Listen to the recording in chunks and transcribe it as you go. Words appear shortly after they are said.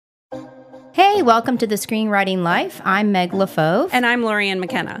Hey, welcome to the Screenwriting Life. I'm Meg LaFauve. And I'm Lorianne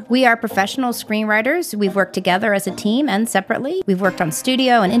McKenna. We are professional screenwriters. We've worked together as a team and separately. We've worked on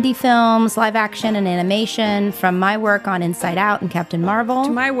studio and indie films, live action and animation, from my work on Inside Out and Captain Marvel,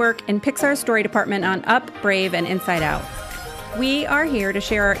 to my work in Pixar's story department on Up, Brave, and Inside Out. We are here to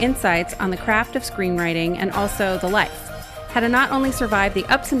share our insights on the craft of screenwriting and also the life. How to not only survive the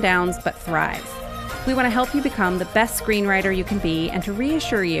ups and downs, but thrive. We want to help you become the best screenwriter you can be and to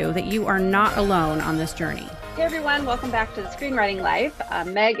reassure you that you are not alone on this journey. Hey everyone, welcome back to the Screenwriting Life.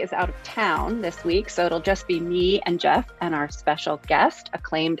 Meg is out of town this week, so it'll just be me and Jeff and our special guest,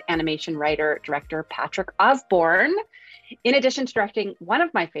 acclaimed animation writer, director Patrick Osborne. In addition to directing one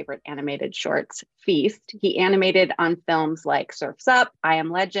of my favorite animated shorts, Feast, he animated on films like Surf's Up, I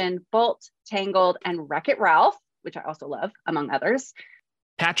Am Legend, Bolt, Tangled, and Wreck-It Ralph, which I also love, among others.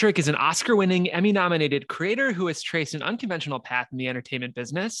 Patrick is an Oscar-winning, Emmy-nominated creator who has traced an unconventional path in the entertainment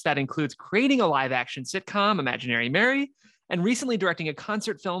business that includes creating a live-action sitcom, Imaginary Mary, and recently directing a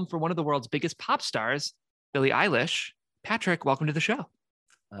concert film for one of the world's biggest pop stars, Billie Eilish. Patrick, welcome to the show.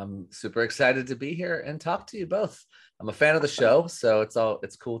 I'm super excited to be here and talk to you both. I'm a fan of the show, so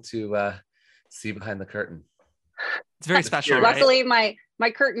it's cool to see behind the curtain. It's very special, right? Luckily, my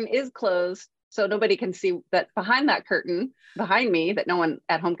curtain is closed, so nobody can see that behind that curtain, behind me, that no one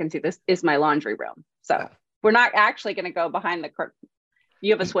at home can see, this is my laundry room. So we're not actually going to go behind the curtain.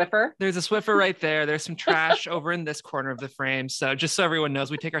 You have a Swiffer? There's a Swiffer right there. There's some trash over in this corner of the frame. So just so everyone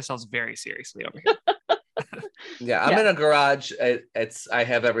knows, we take ourselves very seriously over here. Yeah, I'm in a garage. I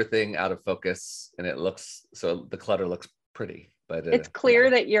have everything out of focus, and it looks, so the clutter looks pretty. But it's clear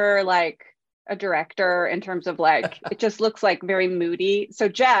that you're like a director in terms of like, it just looks like very moody. So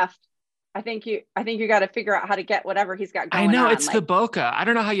Jeff, I think you got to figure out how to get whatever he's got going on. I know, it's the bokeh. I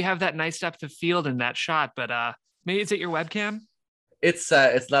don't know how you have that nice depth of field in that shot, but maybe is it your webcam? It's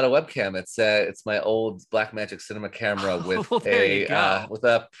not a webcam. It's my old Blackmagic cinema camera with with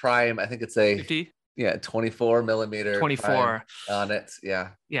a prime. I think it's a 50? Yeah, 24 millimeter 24 on it.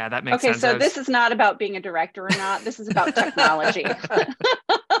 Yeah, that makes sense. Okay, so this is not about being a director or not. This is about technology.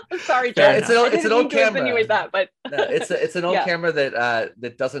 Sorry, Jen. It's an old camera. But no, it's an old camera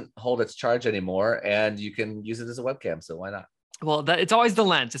that doesn't hold its charge anymore, and you can use it as a webcam. So why not? Well, it's always the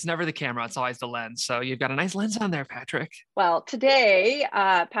lens. It's never the camera. It's always the lens. So you've got a nice lens on there, Patrick. Well, today,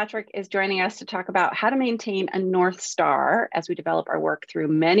 Patrick is joining us to talk about how to maintain a North Star as we develop our work through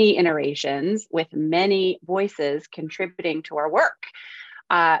many iterations with many voices contributing to our work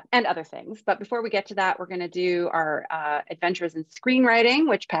and other things. But before we get to that, we're going to do our adventures in screenwriting,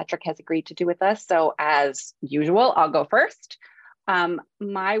 which Patrick has agreed to do with us. So as usual, I'll go first.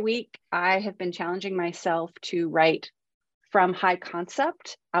 My week, I have been challenging myself to write from high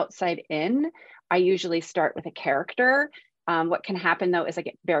concept outside in. I usually start with a character. What can happen though is I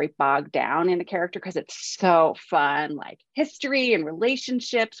get very bogged down in a character because it's so fun, like history and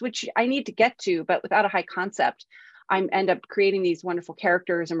relationships, which I need to get to, but without a high concept, I end up creating these wonderful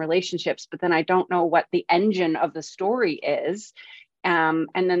characters and relationships, but then I don't know what the engine of the story is. And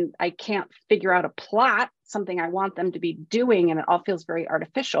then I can't figure out a plot, something I want them to be doing, and it all feels very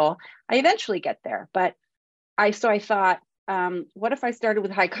artificial. I eventually get there, but I thought, what if I started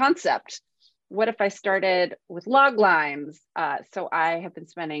with high concept? What if I started with log lines? So I have been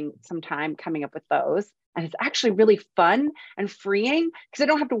spending some time coming up with those. And it's actually really fun and freeing because I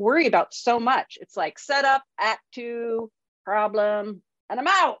don't have to worry about so much. It's like setup, act 2, problem, and I'm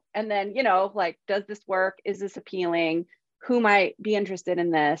out. And then, like, does this work? Is this appealing? Who might be interested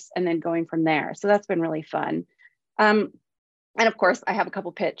in this? And then going from there. So that's been really fun. And of course, I have a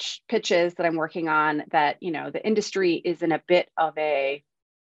couple pitches that I'm working on that, the industry is in a bit of I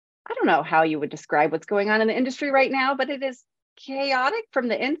don't know how you would describe what's going on in the industry right now, but it is chaotic from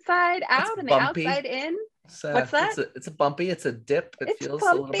the inside out and bumpy. The outside in. What's that? It's a bumpy, it's a dip. It feels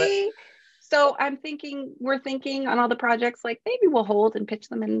bumpy. A little bit. So we're thinking on all the projects, like maybe we'll hold and pitch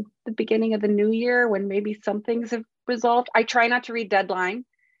them in the beginning of the new year when maybe some things have resolved. I try not to read deadline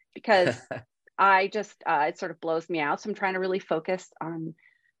because I just, it sort of blows me out. So I'm trying to really focus on,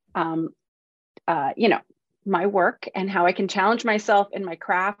 my work and how I can challenge myself in my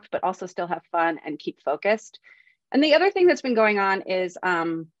craft, but also still have fun and keep focused. And the other thing that's been going on is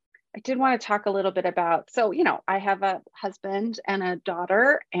I did want to talk a little bit about, I have a husband and a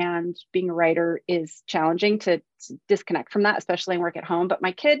daughter, and being a writer is challenging to disconnect from that, especially in work at home. But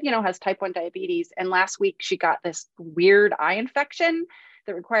my kid, has type 1 diabetes. And last week she got this weird eye infection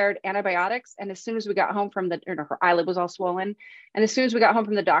that required antibiotics. And as soon as we got home from her eyelid was all swollen. And as soon as we got home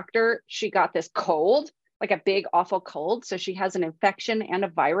from the doctor, she got this cold, like a big, awful cold. So she has an infection and a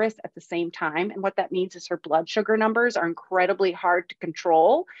virus at the same time. And what that means is her blood sugar numbers are incredibly hard to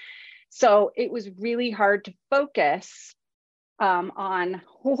control. So it was really hard to focus on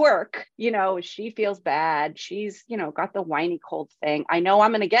work. She feels bad. She's, got the whiny cold thing. I know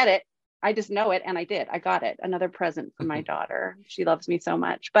I'm going to get it. I just know it. And I did. I got it. Another present from my daughter. She loves me so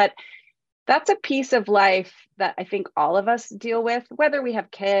much. But that's a piece of life that I think all of us deal with, whether we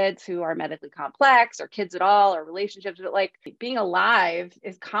have kids who are medically complex or kids at all or relationships. But like being alive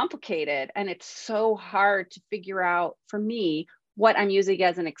is complicated. And it's so hard to figure out for me what I'm using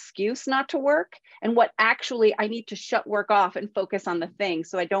as an excuse not to work and what actually I need to shut work off and focus on the thing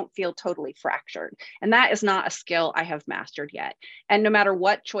so I don't feel totally fractured. And that is not a skill I have mastered yet. And no matter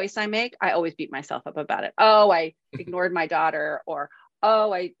what choice I make, I always beat myself up about it. Oh, I ignored my daughter, or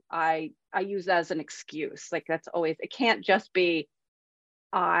oh, I use that as an excuse. Like that's always, it can't just be,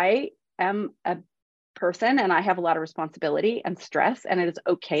 I am a person and I have a lot of responsibility and stress, and it is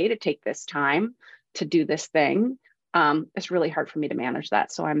okay to take this time to do this thing. It's really hard for me to manage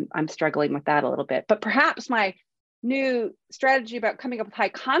that. So I'm struggling with that a little bit, but perhaps my new strategy about coming up with high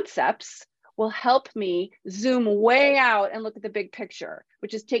concepts will help me zoom way out and look at the big picture,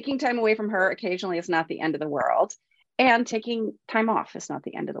 which is taking time away from her occasionally is not the end of the world. And taking time off is not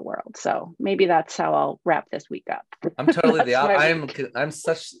the end of the world. So maybe that's how I'll wrap this week up. I'm totally I'm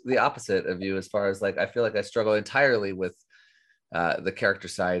such the opposite of you as far as like, I feel like I struggle entirely with the character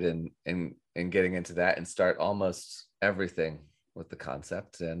side and getting into that and start almost everything with the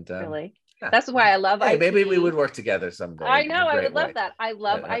concept. And really, yeah. That's why I love IP. Maybe we would work together someday. I know, I would love that. I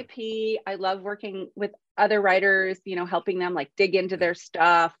love IP. I love working with other writers, helping them like dig into their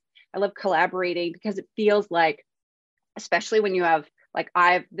stuff. I love collaborating because it feels like, especially when you have like,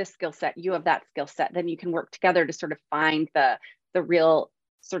 I have this skill set, you have that skill set, then you can work together to sort of find the real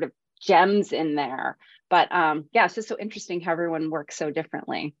sort of gems in there. But yeah, it's just so interesting how everyone works so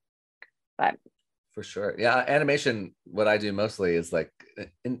differently. But for sure. Yeah. Animation, what I do mostly is like,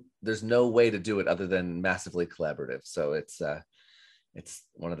 there's no way to do it other than massively collaborative. So it's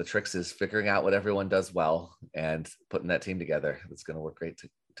one of the tricks is figuring out what everyone does well and putting that team together. That's going to work great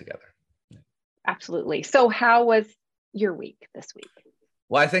together. Yeah. Absolutely. So how was your week this week?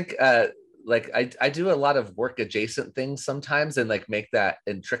 Well, I think like I do a lot of work adjacent things sometimes and like make that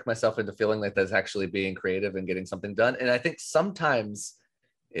and trick myself into feeling like that's actually being creative and getting something done. And I think sometimes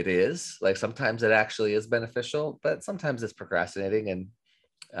it is like, sometimes it actually is beneficial, but sometimes it's procrastinating. And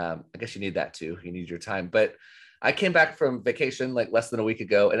I guess you need that too. You need your time. But I came back from vacation like less than a week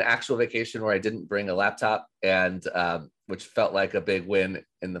ago, an actual vacation where I didn't bring a laptop, and which felt like a big win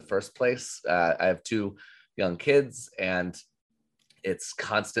in the first place. I have 2 young kids and it's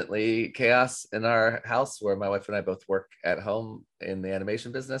constantly chaos in our house where my wife and I both work at home in the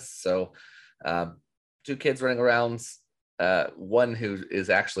animation business. So 2 kids running around, one who is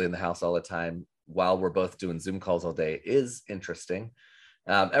actually in the house all the time while we're both doing Zoom calls all day is interesting.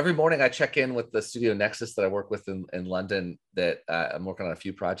 Every morning I check in with the Studio Nexus that I work with in London that I'm working on a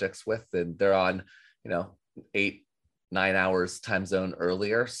few projects with, and they're on, 8-9 hours time zone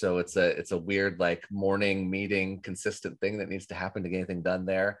earlier. So it's a weird like morning meeting consistent thing that needs to happen to get anything done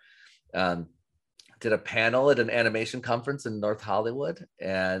there. Did a panel at an animation conference in North Hollywood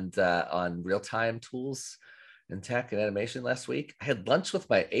and on real-time tools in tech and animation last week. I had lunch with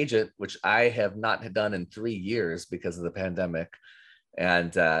my agent, which I have not done in 3 years because of the pandemic.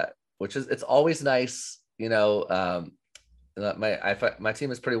 And it's always nice, my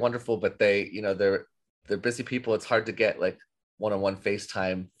team is pretty wonderful, but they're busy people. It's hard to get like one-on-one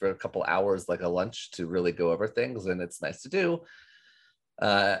FaceTime for a couple hours, like a lunch, to really go over things, and it's nice to do. Did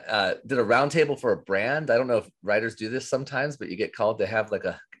a roundtable for a brand. I don't know if writers do this sometimes, but you get called to have like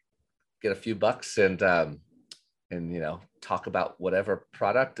get a few bucks and talk about whatever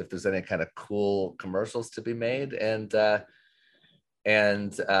product, if there's any kind of cool commercials to be made, and then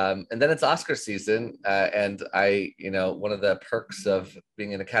it's Oscar season, and one of the perks of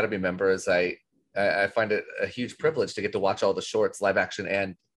being an Academy member is I find it a huge privilege to get to watch all the shorts, live action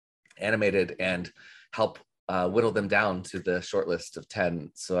and animated, and help whittle them down to the short list of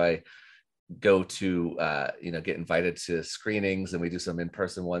 10. So I go to get invited to screenings, and we do some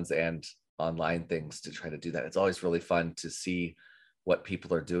in-person ones and online things to try to do that. It's always really fun to see what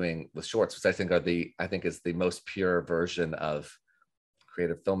people are doing with shorts, which I think is the most pure version of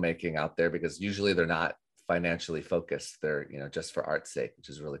creative filmmaking out there, because usually they're not financially focused. They're just for art's sake, which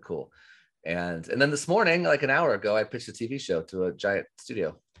is really cool. And then this morning, like an hour ago, I pitched a TV show to a giant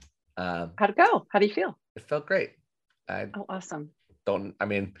studio. How'd it go? How do you feel? It felt great. Awesome.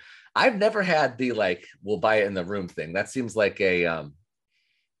 I've never had the like, we'll buy it in the room thing. That seems like a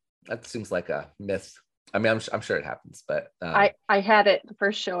myth. I mean, I'm sure it happens, but I had it the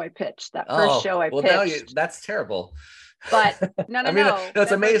first show I pitched. That's terrible. But no, I mean, no, it's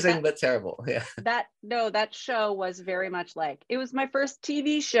that amazing, but terrible. Yeah. That show was very much like, it was my first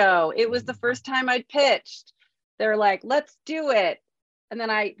TV show. It was the first time I'd pitched. They're like, let's do it. And then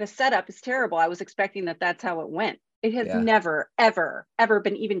the setup is terrible. I was expecting that's how it went. It has never, ever, ever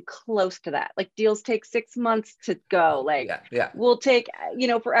been even close to that. Like, deals take 6 months to go. Like, we'll take,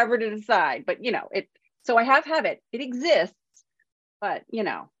 forever to decide. But, so I have it. It exists. But,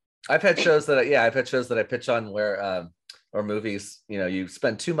 I've had shows that I pitch on where, or movies, you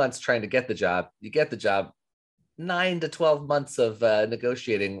spend 2 months trying to get the job. You get the job, 9 to 12 months of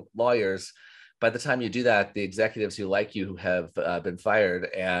negotiating lawyers. By the time you do that, the executives who like you have been fired,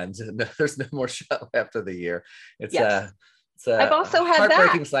 and there's no more show after the year. It's I've also had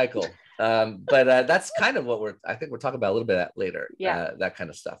heartbreaking cycle. But that's kind of what I think we're talking about a little bit of that later. That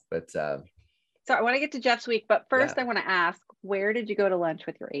kind of stuff. But so I want to get to Jeff's week, but first I want to ask, where did you go to lunch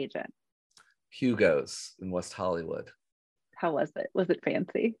with your agent? Hugo's in West Hollywood. How was it? Was it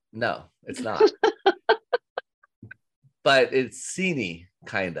fancy? No, it's not. But it's sceney,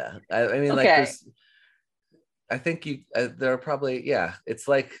 kind of. I mean, like, I think there are probably, it's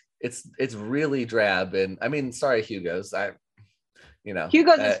like, it's really drab. And I mean, sorry, Hugo's.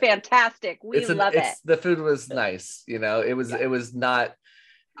 Hugo's is fantastic. We love it. The food was nice. It was not.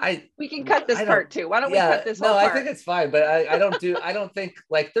 We can cut this part too. Why don't we cut this whole part? I think it's fine, but I don't think,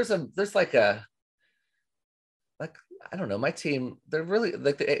 like, there's like I don't know, my team, they're really,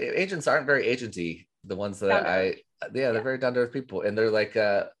 like, the agents aren't very agenty, the ones that they're very down to earth people, and they're like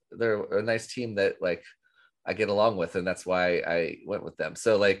they're a nice team that, like, I get along with, and that's why I went with them.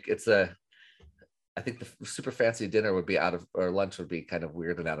 So, like, I think the super fancy dinner would be or lunch would be kind of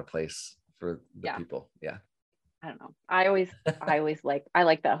weird and out of place for the people. I don't know. I always like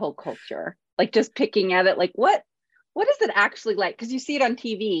that whole culture, like, just picking at it, like, what is it actually like? Because you see it on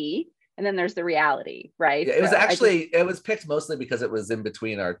TV, and then there's the reality, right? Yeah, it was picked mostly because it was in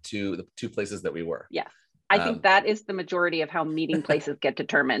between the two places that we were. Yes. I think that is the majority of how meeting places get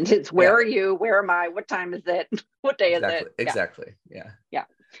determined. It's where are you? Where am I? What time is it? What day is it? Exactly. Yeah.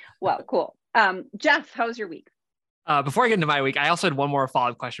 Well, cool. Jeff, how's your week? Before I get into my week, I also had one more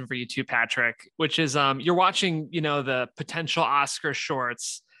follow-up question for you too, Patrick, which is you're watching, the potential Oscar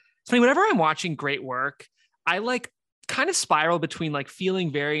shorts. So whenever I'm watching great work, I like kind of spiral between, like,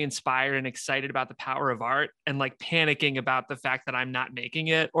 feeling very inspired and excited about the power of art and, like, panicking about the fact that I'm not making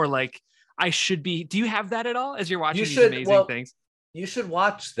it, or, like, I should be. Do you have that at all as you're watching these amazing things? You should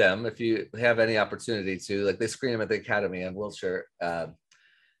watch them if you have any opportunity to. Like, they screen them at the Academy in Wilshire,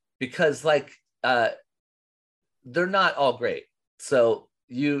 because, like, they're not all great. So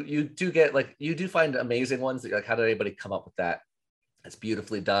you do get, like, you do find amazing ones that you're like, how did anybody come up with that? It's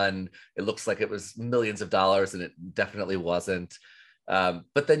beautifully done. It looks like it was millions of dollars, and it definitely wasn't.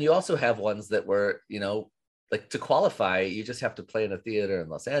 But then you also have ones that were, like, to qualify, you just have to play in a theater in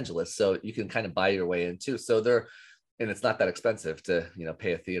Los Angeles. So you can kind of buy your way in too. So and it's not that expensive to,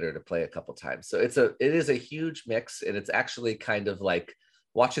 pay a theater to play a couple times. So it is a huge mix, and it's actually kind of like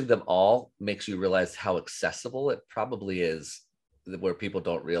watching them all makes you realize how accessible it probably is, where people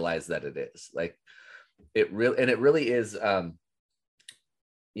don't realize that it is. Like, it really is. I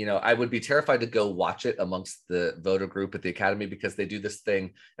would be terrified to go watch it amongst the voter group at the Academy, because they do this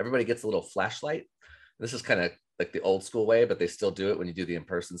thing. Everybody gets a little flashlight. This is kind of like the old school way, but they still do it when you do the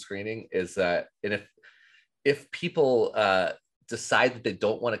in-person screening. And if people decide that they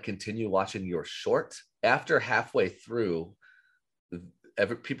don't want to continue watching your short, after halfway through,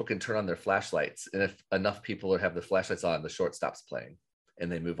 people can turn on their flashlights. And if enough people have the flashlights on, the short stops playing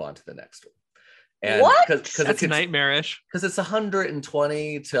and they move on to the next one. And what? Because it's nightmarish. Because it's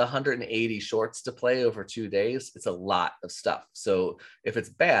 120 to 180 shorts to play over 2 days. It's a lot of stuff. So if it's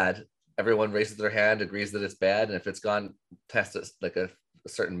bad, everyone raises their hand, agrees that it's bad. And if it's gone past like a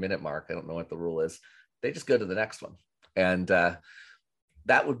certain minute mark, I don't know what the rule is, they just go to the next one. And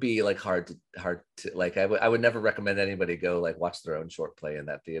that would be, like, hard to like, I would never recommend anybody go, like, watch their own short play in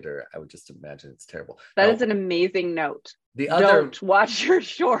that theater. I would just imagine it's terrible. That is an amazing note. Don't watch your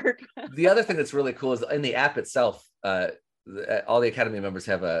short. The other thing that's really cool is in the app itself, all the Academy members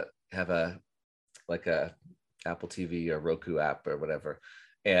have a like a Apple TV or Roku app or whatever.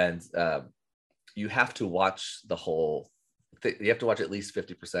 And you have to watch the whole thing. You have to watch at least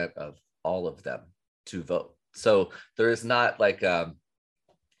 50% of all of them to vote. So there is not like,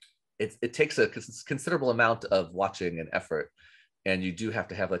 it takes a considerable amount of watching and effort, and you do have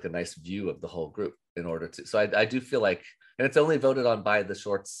to have, like, a nice view of the whole group in order to. So I do feel like, and it's only voted on by the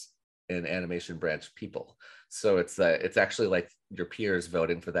shorts and animation branch people. So it's actually like your peers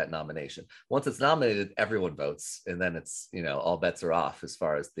voting for that nomination. Once it's nominated, everyone votes, and then it's, all bets are off as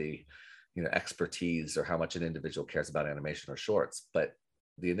far as the expertise or how much an individual cares about animation or shorts, but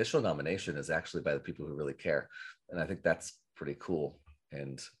the initial nomination is actually by the people who really care. And I think that's pretty cool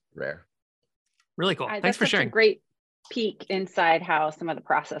and rare. Really cool. Thanks That's for such sharing. a great peek inside how some of the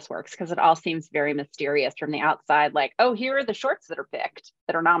process works, because it all seems very mysterious from the outside, like, oh, here are the shorts that are picked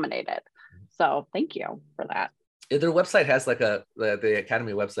that are nominated. So thank you for that. Their website has the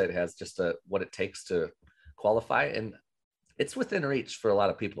Academy website has just what it takes to qualify, and it's within reach for a lot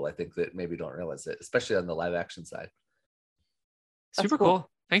of people, I think, that maybe don't realize it, especially on the live action side. Super cool.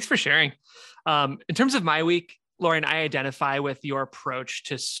 Thanks for sharing. In terms of my week, Lauren, I identify with your approach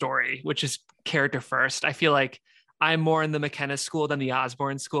to story, which is character first. I feel like I'm more in the McKenna school than the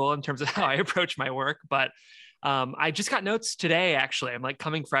Osborne school in terms of how I approach my work. But I just got notes today, actually. I'm like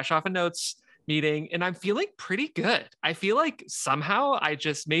coming fresh off a notes meeting and I'm feeling pretty good. I feel like somehow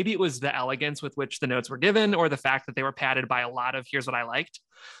maybe it was the elegance with which the notes were given or the fact that they were padded by a lot of here's what I liked.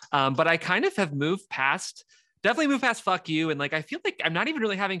 But I kind of have definitely moved past fuck you. And like, I feel like I'm not even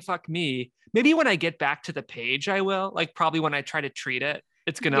really having fuck me. Maybe when I get back to the page, I will, like, probably when I try to treat it,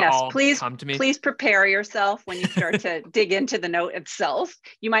 it's going to all come to me. Please prepare yourself when you start to dig into the note itself.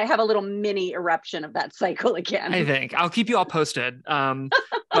 You might have a little mini eruption of that cycle again. I think I'll keep you all posted.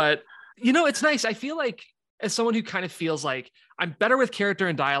 But it's nice. I feel like as someone who kind of feels like I'm better with character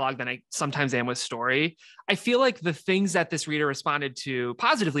and dialogue than I sometimes am with story, I feel like the things that this reader responded to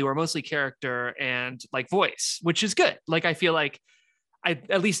positively were mostly character and like voice, which is good. Like, I feel like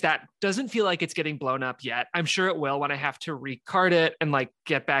at least that doesn't feel like it's getting blown up yet. I'm sure it will when I have to recard it and like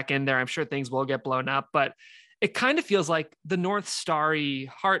get back in there. I'm sure things will get blown up, but it kind of feels like the North Starry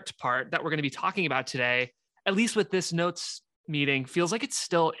heart part that we're going to be talking about today, at least with this notes meeting, feels like it's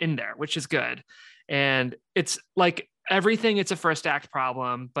still in there, which is good. And it's like everything, it's a first act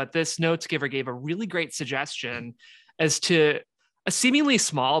problem, but this notes giver gave a really great suggestion as to a seemingly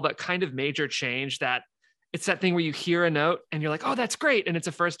small but kind of major change. That it's that thing where you hear a note and you're like, oh, that's great. And it's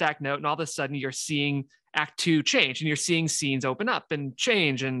a first act note. And all of a sudden you're seeing act 2 change and you're seeing scenes open up and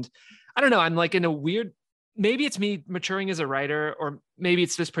change. And I don't know, I'm like in a weird, maybe it's me maturing as a writer, or maybe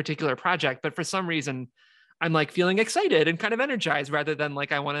it's this particular project, but for some reason I'm like feeling excited and kind of energized rather than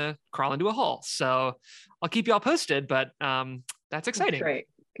like I want to crawl into a hole. So I'll keep you all posted, but that's exciting. That's great.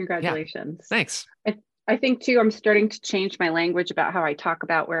 Congratulations. Yeah. Thanks. I think too, I'm starting to change my language about how I talk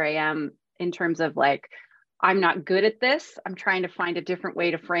about where I am in terms of like, I'm not good at this. I'm trying to find a different way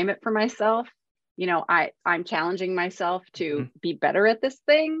to frame it for myself. I'm challenging myself to be better at this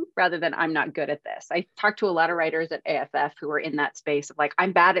thing rather than I'm not good at this. I talked to a lot of writers at AFF who are in that space of like,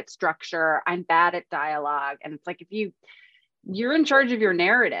 I'm bad at structure, I'm bad at dialogue. And it's like, if you're in charge of your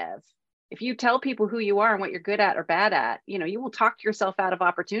narrative, if you tell people who you are and what you're good at or bad at, you will talk yourself out of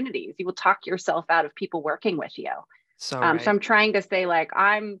opportunities. You will talk yourself out of people working with you. So So I'm trying to say like,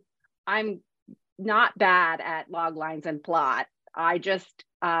 I'm not bad at log lines and plot. I just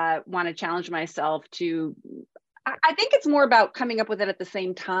want to challenge myself to, I think it's more about coming up with it at the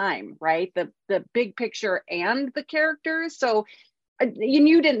same time, right? The big picture and the characters. So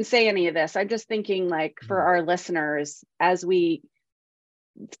you didn't say any of this. I'm just thinking like for our listeners, as we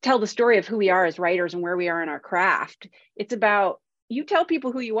tell the story of who we are as writers and where we are in our craft, it's about, you tell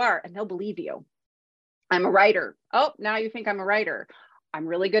people who you are and they'll believe you. I'm a writer. Oh, now you think I'm a writer. I'm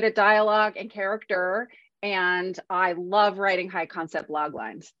really good at dialogue and character, and I love writing high concept log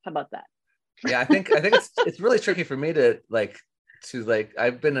lines. How about that? Yeah, I think it's really tricky for me to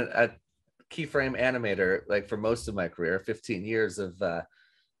I've been a keyframe animator like for most of my career, 15 years of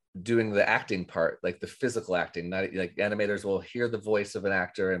doing the acting part, like the physical acting. Not like animators will hear the voice of an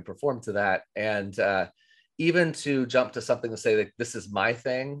actor and perform to that, and even to jump to something to say like this is my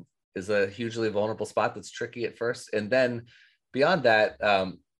thing is a hugely vulnerable spot that's tricky at first, and then beyond that,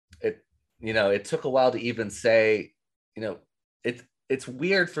 it took a while to even say, it's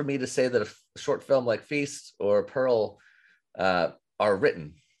weird for me to say that a short film like Feast or Pearl are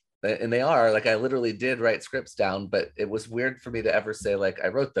written, and they are. Like I literally did write scripts down, but it was weird for me to ever say like I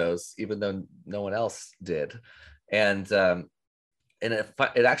wrote those, even though no one else did. And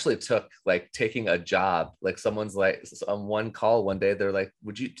it actually took like taking a job. Like someone's like on one call one day, they're like,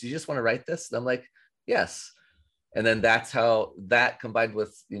 do you just want to write this? And I'm like, yes. And then that's how that combined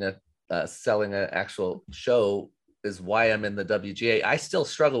with selling an actual show is why I'm in the WGA. I still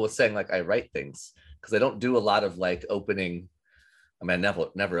struggle with saying like I write things because I don't do a lot of like opening. I mean, I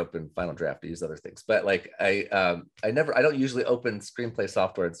never open Final Draft. I use other things, but like I don't usually open screenplay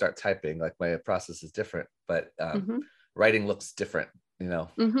software and start typing. Like my process is different, but writing looks different,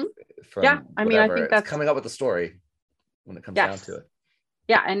 from yeah. I mean, I think that's coming up with a story when it comes down to it.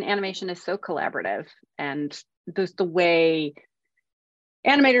 Yeah, and animation is so collaborative, and there's the way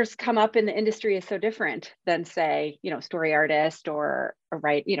animators come up in the industry is so different than, say, story artist or a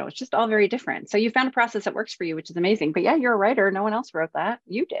write, it's just all very different. So you found a process that works for you, which is amazing. But yeah, you're a writer. No one else wrote that.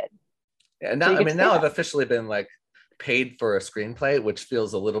 You did. And now, so now I've officially been like paid for a screenplay, which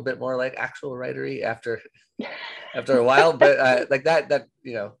feels a little bit more like actual writery after a while. But like that,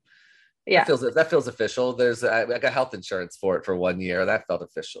 yeah, that feels official. There's I got health insurance for it for 1 year. That felt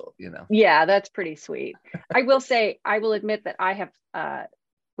official, Yeah, that's pretty sweet. I will admit that I have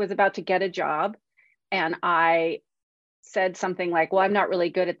was about to get a job, and I said something like, well, I'm not really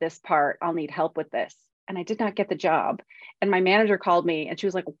good at this part. I'll need help with this. And I did not get the job. And my manager called me and she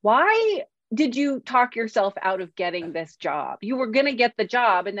was like, why did you talk yourself out of getting this job? You were going to get the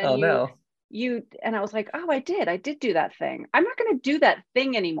job. And then and I was like, oh, I did do that thing. I'm not going to do that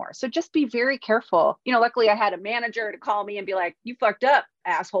thing anymore. So just be very careful. Luckily I had a manager to call me and be like, you fucked up,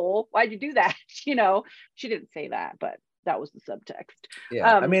 asshole. Why'd you do that? She didn't say that, but that was the subtext.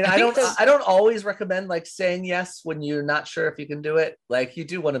 Yeah. I mean, I don't always recommend like saying yes when you're not sure if you can do it. Like you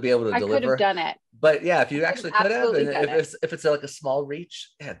do want to be able to deliver. I could have done it. But yeah, if you actually could have, and if it's like a small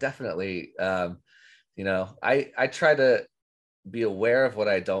reach, yeah, definitely. I try to be aware of what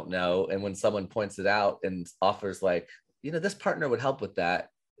I don't know. And when someone points it out and offers like, this partner would help with that,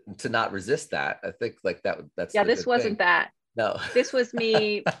 to not resist that. I think like that's this wasn't that. No. This was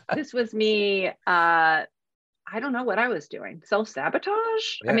me. I don't know what I was doing. Self-sabotage?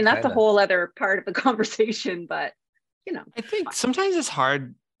 Yeah, I mean, that's a whole other part of the conversation, but I think sometimes it's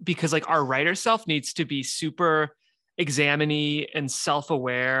hard because like our writer self needs to be super examining and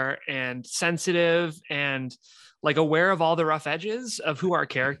self-aware and sensitive and like aware of all the rough edges of who our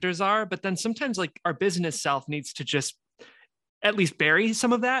characters are. But then sometimes like our business self needs to just at least bury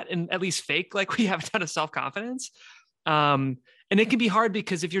some of that and at least fake like we have a ton of self-confidence. And it can be hard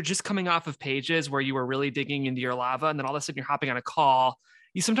because if you're just coming off of pages where you were really digging into your lava and then all of a sudden you're hopping on a call,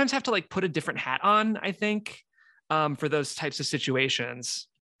 you sometimes have to like put a different hat on, I think, for those types of situations.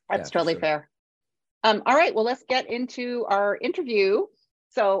 That's totally fair. All right, well, let's get into our interview.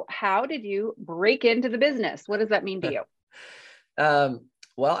 So how did you break into the business? What does that mean to you?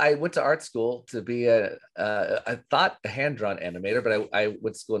 Well, I went to art school to be I thought a hand-drawn animator, but I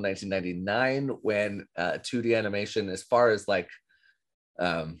went to school in 1999 when 2D animation, as far as like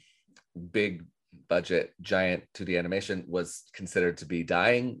big budget, giant 2D animation, was considered to be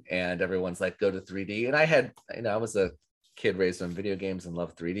dying. And everyone's like, go to 3D. And I was a kid raised on video games and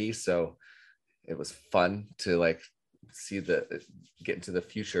loved 3D. So it was fun to like get into the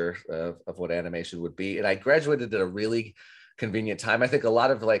future of what animation would be. And I graduated at a really convenient time. I think a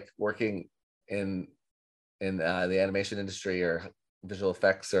lot of like working in the animation industry or visual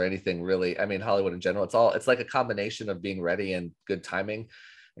effects or anything really, I mean, Hollywood in general, it's like a combination of being ready and good timing.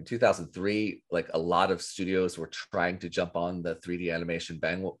 In 2003, like a lot of studios were trying to jump on the 3D animation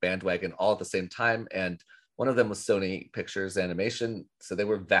bandwagon all at the same time. And one of them was Sony Pictures Animation. So they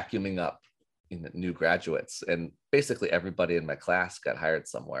were vacuuming up new graduates, and basically everybody in my class got hired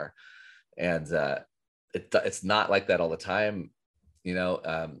somewhere. And it's not like that all the time,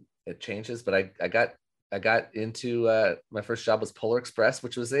 it changes. But I got into my first job was Polar Express,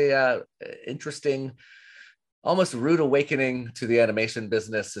 which was a interesting, almost rude awakening to the animation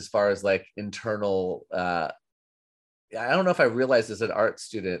business as far as like internal. I don't know if I realized as an art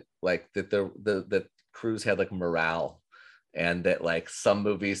student like that the crews had like morale, and that like some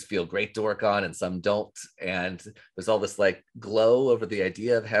movies feel great to work on and some don't. And there's all this like glow over the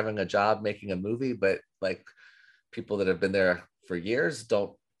idea of having a job making a movie, but like people that have been there for years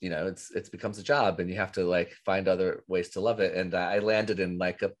don't, it's becomes a job and you have to like find other ways to love it. And I landed in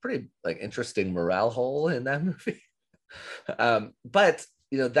like a pretty like interesting morale hole in that movie. But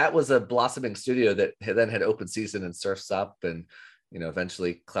that was a blossoming studio that then had Open Season and Surf's Up and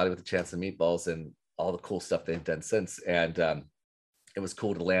eventually Cloudy with a Chance of Meatballs and all the cool stuff they've done since. And it was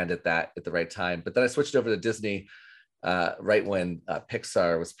cool to land at the right time. But then I switched over to Disney right when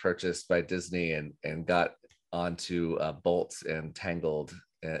Pixar was purchased by Disney, and got onto Bolt and Tangled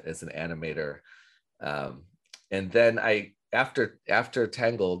as an animator. And then after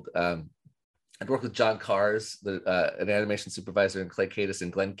Tangled, I'd worked with John Kars, an animation supervisor, and Clay Cadis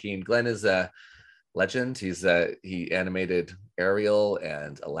and Glenn Keane. Glenn is a legend. He animated Ariel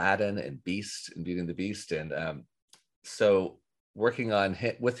and Aladdin and Beast and Beauty and the Beast. And so working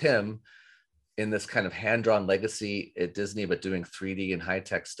with him in this kind of hand-drawn legacy at Disney, but doing 3D and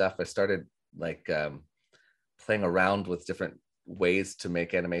high-tech stuff, I started like playing around with different ways to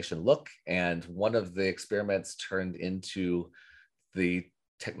make animation look. And one of the experiments turned into the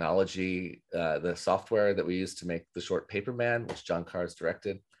technology, the software that we used to make the short Paperman, which John Kars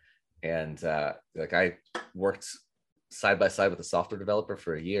directed. And like I worked side by side with a software developer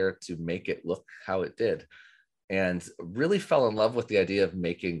for a year to make it look how it did, and really fell in love with the idea of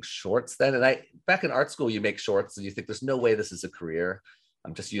making shorts then. And back in art school, you make shorts and you think there's no way this is a career.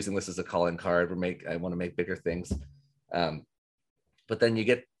 I'm just using this as a calling card. I want to make bigger things. But then you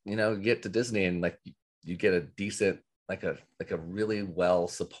get to Disney, and like you get a decent, like a really well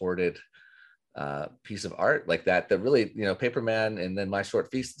supported piece of art like that really, Paperman and then My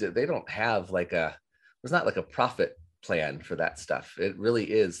Short Feast, they don't have there's not like a profit plan for that stuff. It really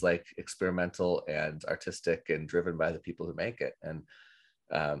is like experimental and artistic and driven by the people who make it. And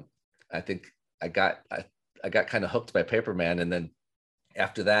I think I got kind of hooked by Paperman. And then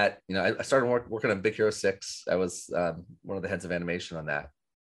after that, I started working on Big Hero 6. I was one of the heads of animation on that,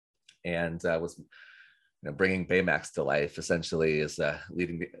 and was bringing Baymax to life, essentially, is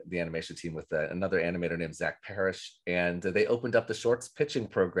leading the animation team with another animator named Zach Parrish. And they opened up the shorts pitching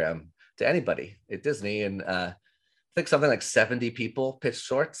program to anybody at Disney. And I think something like 70 people pitched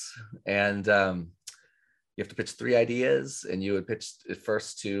shorts. And you have to pitch 3 ideas, and you would pitch it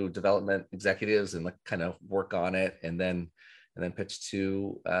first to development executives and kind of work on it. And then pitch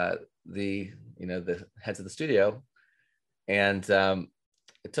to the heads of the studio. And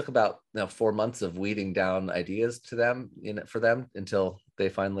it took about 4 months of weeding down ideas to them, for them, until they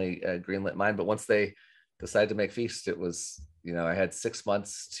finally greenlit mine. But once they decided to make Feast, it was, I had 6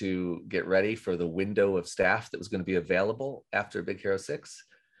 months to get ready for the window of staff that was going to be available after Big Hero 6,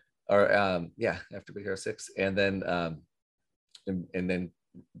 or after Big Hero 6, and then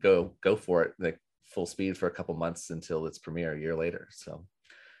go for it, like full speed for a couple months until its premiere a year later. So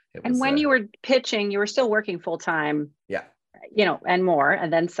and when you were pitching, you were still working full time. Yeah. And more,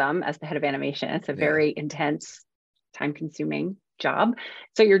 and then some as the head of animation. It's a very intense, time consuming job.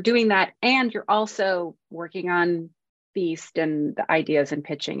 So you're doing that, and you're also working on Feast and the ideas and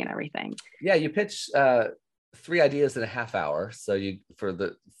pitching and everything. Yeah. You pitch 3 ideas in a half hour. So for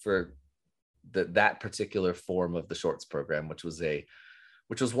that particular form of the shorts program, which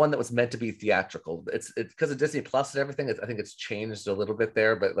was one that was meant to be theatrical. It's because of Disney Plus and everything. I think it's changed a little bit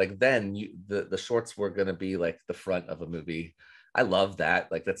there, but like then the shorts were going to be like the front of a movie. I love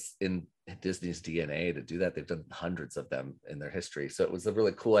that. Like that's in Disney's DNA to do that. They've done hundreds of them in their history. So it was a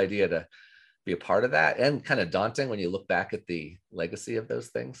really cool idea to be a part of that, and kind of daunting when you look back at the legacy of those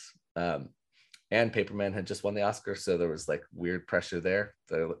things. And Paperman had just won the Oscar. So there was like weird pressure there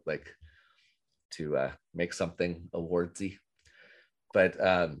to make something awardsy. But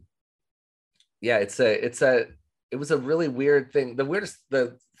it was a really weird thing.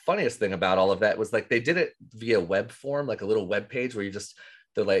 The funniest thing about all of that was like they did it via web form, like a little web page where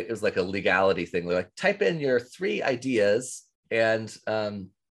it was like a legality thing. They're like, type in your 3 ideas and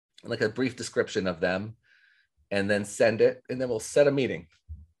like a brief description of them, and then send it, and then we'll set a meeting.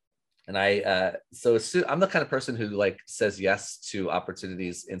 And I'm the kind of person who like says yes to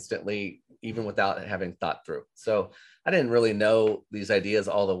opportunities instantly, even without having thought through. So I didn't really know these ideas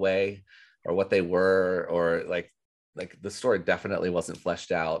all the way, or what they were, or like the story definitely wasn't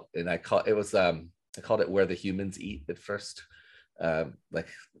fleshed out. And I called it Where the Humans Eat at first, like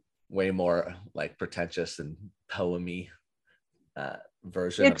way more like pretentious and poemy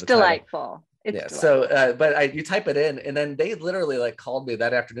version. It's delightful. It's delightful. So you type it in, and then they literally like called me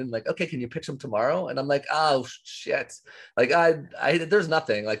that afternoon, like, okay, can you pitch them tomorrow? And I'm like, oh shit, like I there's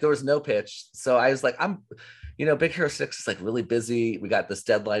nothing, like there was no pitch. So I was like, Big Hero 6 is like really busy. We got this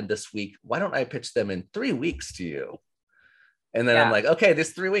deadline this week. Why don't I pitch them in 3 weeks to you? And then I'm like, okay,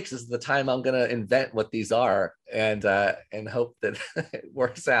 this 3 weeks is the time I'm going to invent what these are, and hope that it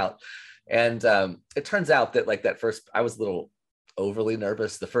works out. And it turns out that like that first, I was a little overly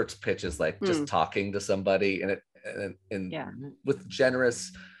nervous. The first pitch is like just talking to somebody, and with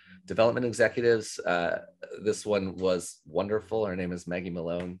generous development executives. This one was wonderful. Her name is Maggie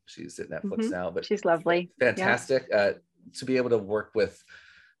Malone. She's at Netflix now, but she's lovely. Fantastic. To be able to work with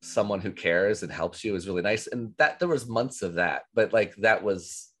someone who cares and helps you is really nice. And that there was months of that, but like that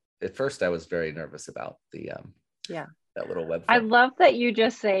was, at first I was very nervous about that little web form. I love that you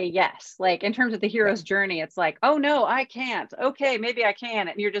just say yes. Like in terms of the hero's journey, it's like, oh no, I can't. Okay, maybe I can.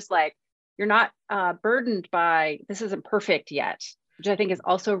 And you're just like, you're not burdened by this isn't perfect yet, which I think is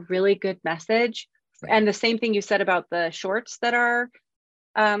also a really good message. Right. And the same thing you said about the shorts that are,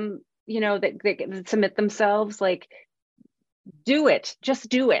 that submit themselves, like do it, just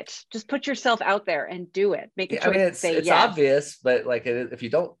do it, just put yourself out there and do it. Make a choice. It's obvious, but like if you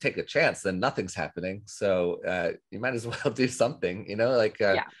don't take a chance, then nothing's happening. So you might as well do something,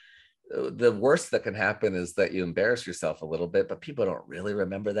 the worst that can happen is that you embarrass yourself a little bit, but people don't really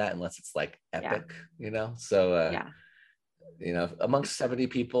remember that unless it's like epic, So you know, amongst 70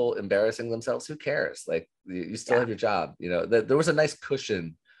 people embarrassing themselves, who cares? Like you still Yeah. have your job, you know. There was a nice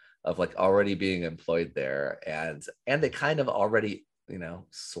cushion of like already being employed there, and they kind of already, you know,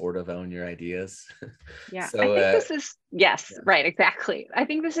 sort of own your ideas. Yeah, So I think this is, yes, yeah. right, exactly. I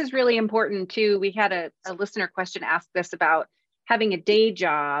think this is really important too. We had a listener question ask this about having a day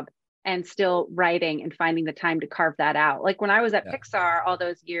job and still writing and finding the time to carve that out. Like when I was at Yeah. Pixar all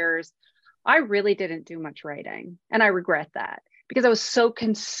those years, I really didn't do much writing. And I regret that because I was so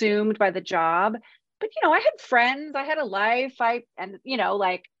consumed by the job. But, you know, I had friends, I had a life, and, you know,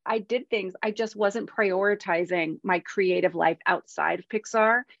 like I did things. I just wasn't prioritizing my creative life outside of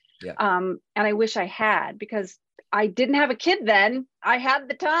Pixar. Yeah. And I wish I had, because I didn't have a kid then. I had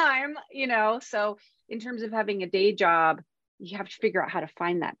the time, you know. So in terms of having a day job, you have to figure out how to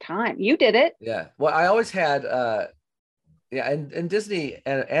find that time. You did it. Yeah. Well, I always had yeah, and Disney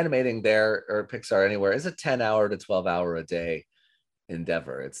animating there, or Pixar anywhere, is a 10-hour to 12-hour a day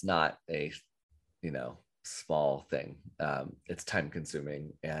endeavor. It's not a, you know, small thing. It's time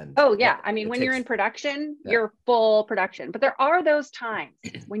consuming, and Oh yeah, I mean, it when you're takes, in production, yeah. you're full production. But there are those times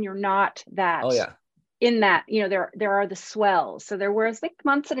when you're not that Oh yeah. in that, you know, there are the swells. So there was like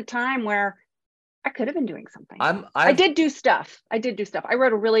months at a time where I could have been doing something. I did do stuff. I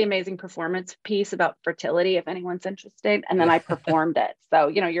wrote a really amazing performance piece about fertility, if anyone's interested, and then I performed it. So,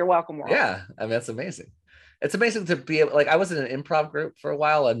 you know, you're welcome, world. Yeah, I mean, that's amazing. It's amazing to be able, like, I was in an improv group for a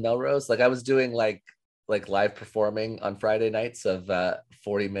while on Melrose. Like I was doing like live performing on Friday nights of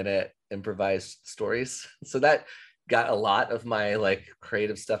 40-minute improvised stories. So that got a lot of my like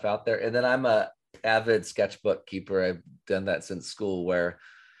creative stuff out there. And then I'm a avid sketchbook keeper. I've done that since school, where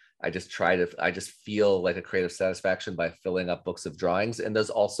I just feel like a creative satisfaction by filling up books of drawings. And those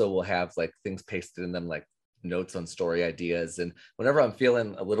also will have like things pasted in them, like notes on story ideas. And whenever I'm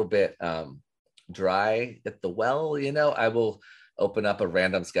feeling a little bit dry at the well, you know, I will open up a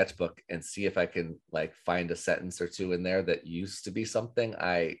random sketchbook and see if I can like find a sentence or two in there that used to be something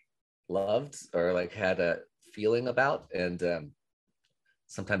I loved or like had a feeling about. And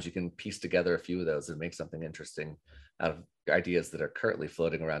sometimes you can piece together a few of those and make something interesting out of ideas that are currently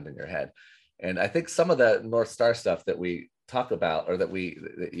floating around in your head. And I think some of the North Star stuff that we talk about, or that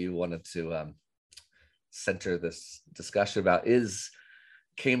you wanted to center this discussion about,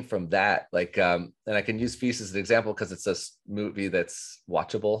 came from that. Like, and I can use Feast as an example because it's a movie that's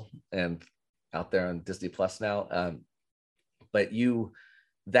watchable and out there on Disney Plus now. But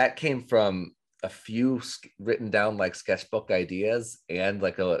that came from a few written down like sketchbook ideas, and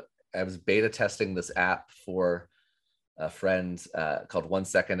like I was beta testing this app for a friend called 1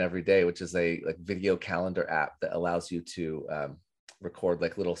 Second Every Day, which is a like video calendar app that allows you to record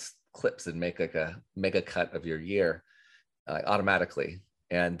like little clips and make like a mega cut of your year automatically.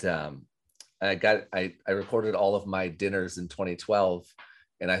 And I recorded all of my dinners in 2012,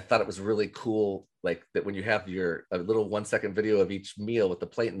 and I thought it was really cool, like that when you have a little 1 second video of each meal with the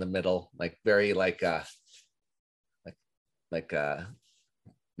plate in the middle, like very like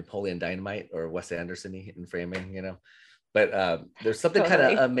Napoleon Dynamite or Wes Anderson in framing, you know. But there's something kind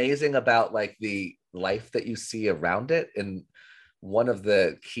of amazing about like the life that you see around it. And one of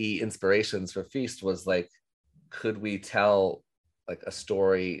the key inspirations for Feast was like, could we tell like a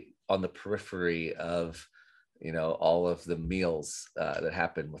story on the periphery of, you know, all of the meals that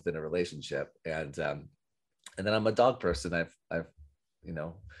happen within a relationship? And then I'm a dog person. I've you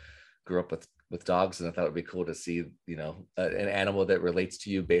know, grew up with dogs, and I thought it'd be cool to see, you know, an animal that relates to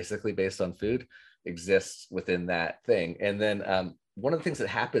you basically based on food exists within that thing. And then one of the things that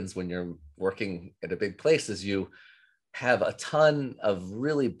happens when you're working at a big place is you have a ton of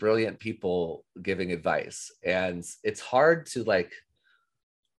really brilliant people giving advice, and it's hard to like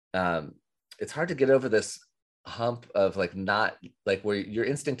it's hard to get over this hump of like not like where your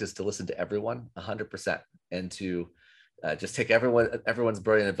instinct is to listen to everyone 100% and to just take everyone's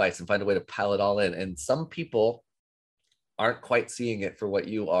brilliant advice and find a way to pile it all in. And some people aren't quite seeing it for what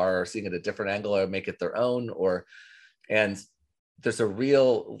you are, seeing it a different angle or make it their own. And there's a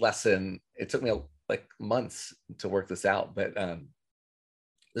real lesson. It took me like months to work this out, but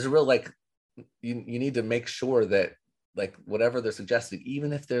there's a real like you need to make sure that like whatever they're suggesting,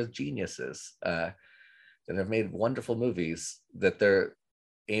 even if they're geniuses that have made wonderful movies, that they're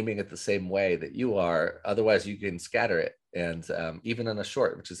aiming at the same way that you are. Otherwise you can scatter it. And even in a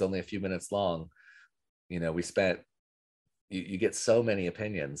short, which is only a few minutes long, you know, you get so many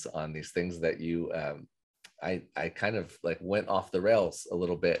opinions on these things that you I kind of like went off the rails a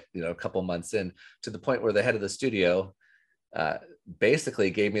little bit, you know, a couple months in, to the point where the head of the studio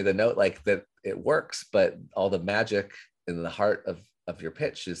basically gave me the note like that it works, but all the magic in the heart of your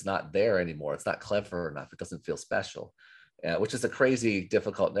pitch is not there anymore. It's not clever enough. It doesn't feel special. which is a crazy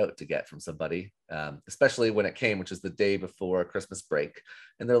difficult note to get from somebody, especially when it came, which is the day before Christmas break.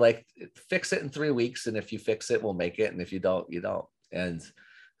 And they're like, fix it in 3 weeks. And if you fix it, we'll make it. And if you don't, you don't. And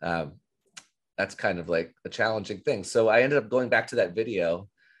that's kind of like a challenging thing. So I ended up going back to that video.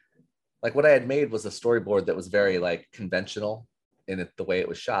 Like what I had made was a storyboard that was very like conventional in it, the way it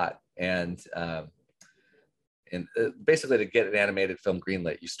was shot. And basically to get an animated film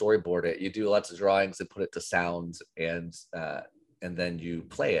greenlit, you storyboard it, you do lots of drawings and put it to sound, and then you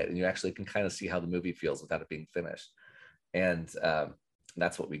play it, and you actually can kind of see how the movie feels without it being finished. And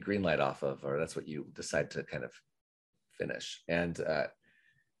that's what we greenlight off of, or that's what you decide to kind of finish. And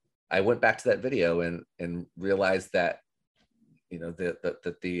I went back to that video and realized that, you know, the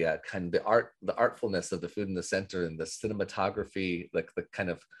kind of the artfulness of the food in the center and the cinematography, like the kind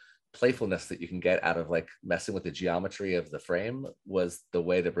of playfulness that you can get out of like messing with the geometry of the frame, was the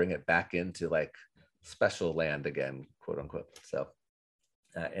way to bring it back into like special land again, quote unquote. So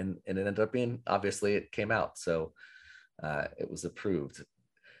and it ended up being, obviously it came out, so it was approved.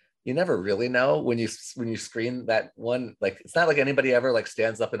 You never really know when you screen that one, like it's not like anybody ever like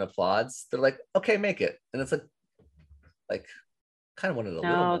stands up and applauds. They're like, okay, make it. And it's like kind of wanted a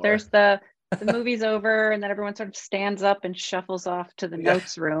little more. There's the movie's over, and then everyone sort of stands up and shuffles off to the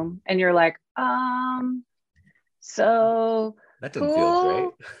notes room, and you're like, so that didn't feel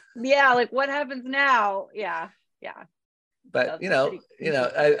great. Yeah, like what happens now? Yeah. But That's you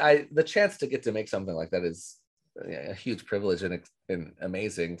know, I the chance to get to make something like that is a huge privilege and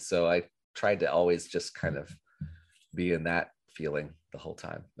amazing. So I tried to always just kind of be in that feeling the whole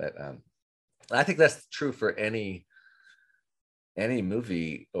time. But I think that's true for any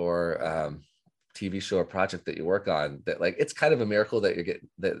movie or TV show or project that you work on, that like it's kind of a miracle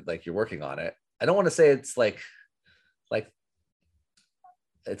that you're working on it. I don't want to say it's like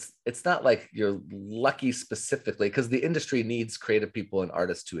it's not like you're lucky specifically, because the industry needs creative people and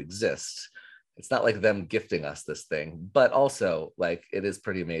artists to exist. It's not like them gifting us this thing, but also like it is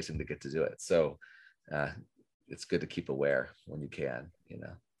pretty amazing to get to do it. So it's good to keep aware when you can, you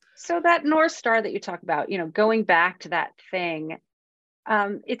know. So that North Star that you talk about, you know, going back to that thing,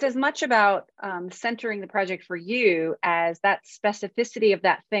 it's as much about centering the project for you as that specificity of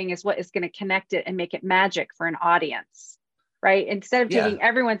that thing is what is going to connect it and make it magic for an audience, right? Instead of taking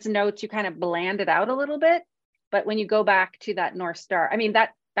everyone's notes, you kind of bland it out a little bit. But when you go back to that North Star, I mean,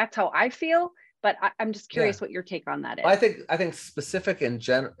 that's how I feel, but I'm just curious what your take on that is. I think specific and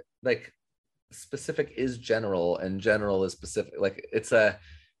like specific is general and general is specific. Like it's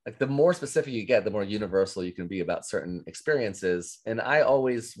like the more specific you get, the more universal you can be about certain experiences. And I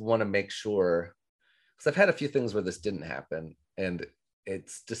always want to make sure, because I've had a few things where this didn't happen, and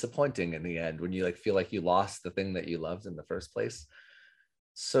it's disappointing in the end when you like feel like you lost the thing that you loved in the first place.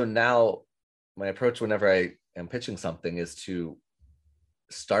 So now my approach whenever I am pitching something is to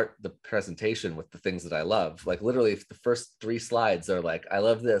start the presentation with the things that I love. Like literally if the first 3 slides are like, I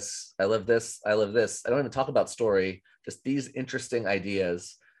love this, I love this, I love this. I don't even talk about story, just these interesting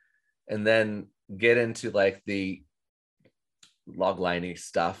ideas. And then get into like the logliney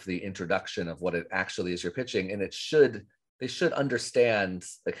stuff, the introduction of what it actually is you're pitching. And they should understand,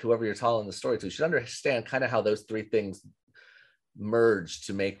 like whoever you're telling the story to should understand kind of how those 3 things merge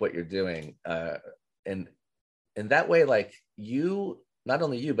to make what you're doing. And that way, like not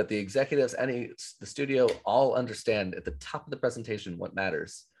only you, but the executives, the studio all understand at the top of the presentation what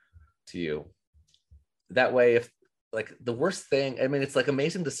matters to you. That way, if like the worst thing, I mean, it's like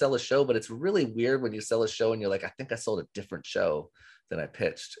amazing to sell a show, but it's really weird when you sell a show and you're like, I think I sold a different show than I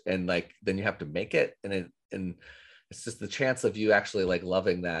pitched. And like, then you have to make it. And it's just the chance of you actually like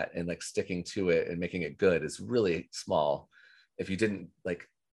loving that and like sticking to it and making it good is really small if you didn't like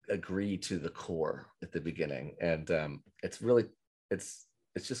agree to the core at the beginning. And it's really, it's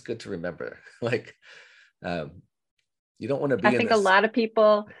just good to remember. Like, you don't want to be I think a lot of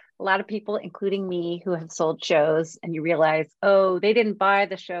people, including me, who have sold shows, and you realize, oh, they didn't buy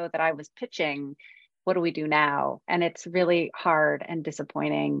the show that I was pitching. What do we do now? And it's really hard and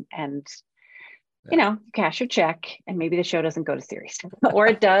disappointing. And, you know, you cash your check and maybe the show doesn't go to series or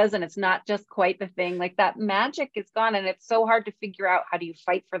it does. And it's not just quite the thing. Like that magic is gone. And it's so hard to figure out, how do you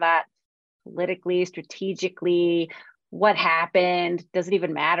fight for that politically, strategically? What happened? Does it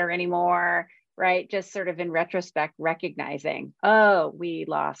even matter anymore? Right? Just sort of in retrospect, recognizing, oh, we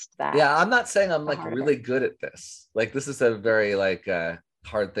lost that. Yeah, I'm not saying I'm like really good at this. Like this is a very like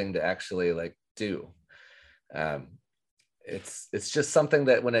hard thing to actually like do. It's just something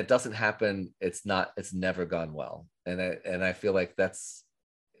that when it doesn't happen, it's never gone well. And I feel like that's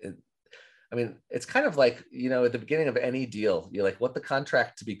it. I mean, it's kind of like, you know, at the beginning of any deal, you're like, want the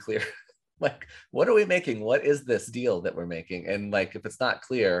contract to be clear. like, what are we making? What is this deal that we're making? And like, if it's not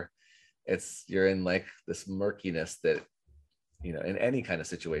clear, you're in like this murkiness that, you know, in any kind of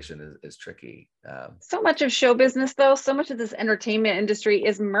situation is tricky. So much of show business, though, so much of this entertainment industry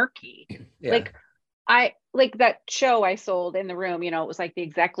is murky. Yeah. Like, I like that show I sold in the room, you know, it was like the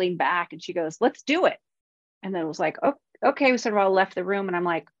exec leaned back and she goes, let's do it. And then it was like, oh, okay. We sort of all left the room and I'm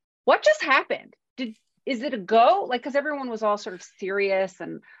like, what just happened? Is it a go? Like, cause everyone was all sort of serious.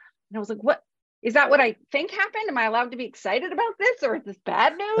 And I was like, what is that what I think happened? Am I allowed to be excited about this or is this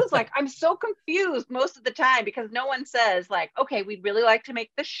bad news? Like, I'm so confused most of the time because no one says like, okay, we'd really like to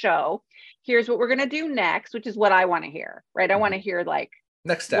make the show. Here's what we're going to do next, which is what I want to hear, right? I want to hear like,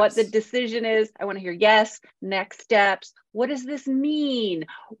 next steps. What the decision is. I want to hear yes, next steps. What does this mean?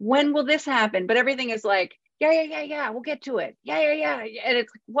 When will this happen? But everything is like, yeah, we'll get to it. Yeah. And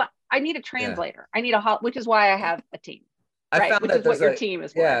it's like, what? I need a translator. I need which is why I have a team. I found which that is what your team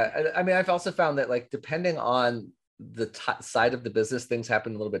is for. Yeah. I mean, I've also found that like, depending on the side of the business, things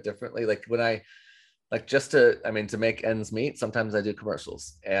happen a little bit differently. Like when I, like to make ends meet, sometimes I do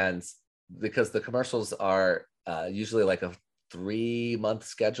commercials. And because the commercials are usually like a 3-month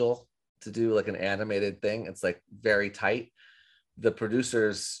schedule to do like an animated thing, it's like very tight. The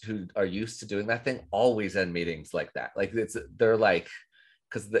producers who are used to doing that thing always end meetings like that. Like they're like,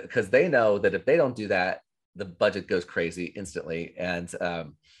 because they know that if they don't do that, the budget goes crazy instantly. And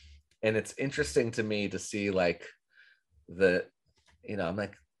it's interesting to me to see like I'm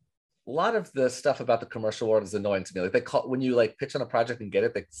like, a lot of the stuff about the commercial world is annoying to me. Like they call, when you like pitch on a project and get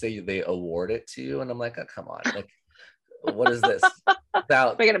it, they say they award it to you. And I'm like, oh, come on. Like, what is this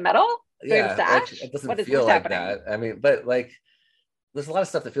about? We get a medal? Yeah, like, it doesn't feel like that. I mean, but like, there's a lot of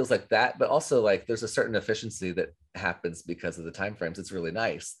stuff that feels like that, but also like there's a certain efficiency that happens because of the timeframes. It's really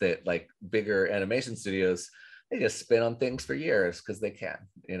nice that like bigger animation studios, they just spin on things for years because they can,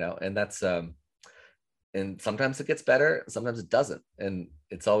 you know, and that's and sometimes it gets better, sometimes it doesn't, and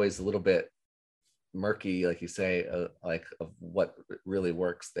it's always a little bit murky, like you say, like of what really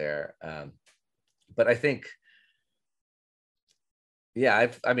works there. But I think.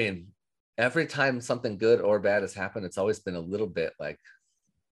 Yeah, I mean, every time something good or bad has happened, it's always been a little bit like,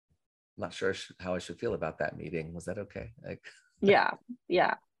 I'm not sure how I should feel about that meeting. Was that okay? Like, yeah.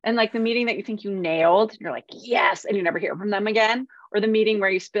 And like the meeting that you think you nailed, you're like, yes, and you never hear from them again. Or the meeting where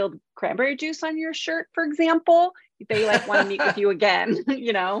you spilled cranberry juice on your shirt, for example, they like want to meet with you again,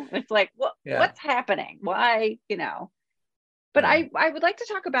 you know? It's like, what's happening? Why, you know? But I would like to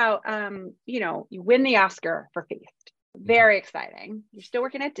talk about, you win the Oscar for Feast. Very exciting. You're still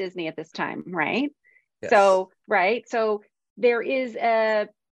working at Disney at this time, right? Yes. So there is a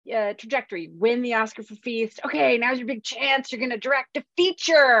trajectory. Win the Oscar for Feast. Okay, now's your big chance. You're going to direct a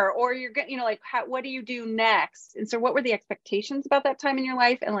feature, or you're going, what do you do next? And so, what were the expectations about that time in your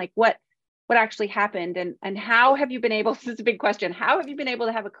life, and like what actually happened, and how have you been able? This is a big question. How have you been able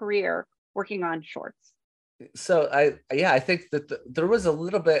to have a career working on shorts? So I think that there was a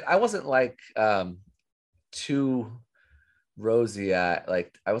little bit. I wasn't like too rosy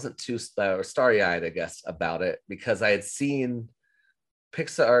like I wasn't too starry-eyed, I guess, about it, because I had seen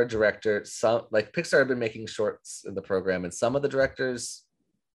Pixar director, Pixar had been making shorts in the program, and some of the directors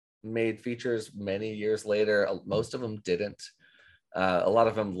made features many years later. Most of them didn't. A lot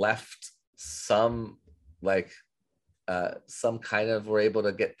of them left. Some kind of were able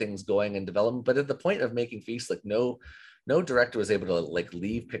to get things going and development, but at the point of making Feast, like no director was able to like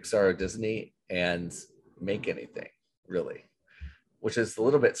leave Pixar or Disney and make anything really, which is a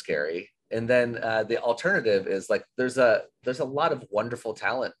little bit scary. And then the alternative is like there's a lot of wonderful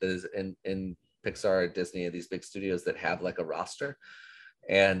talent that is in Pixar or Disney and these big studios that have like a roster,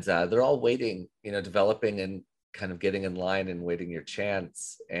 and they're all waiting, developing and kind of getting in line and waiting your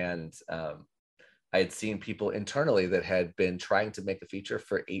chance. And I had seen people internally that had been trying to make a feature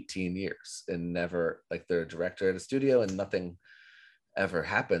for 18 years and never, like, they're a director at a studio and nothing ever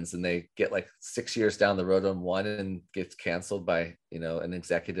happens, and they get like 6 years down the road on one and gets canceled by an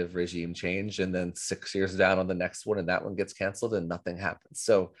executive regime change, and then 6 years down on the next one and that one gets canceled and nothing happens.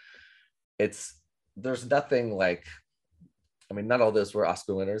 So there's nothing like, I mean, not all those were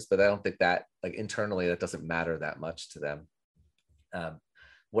Oscar winners, but I don't think that, like, internally that doesn't matter that much to them.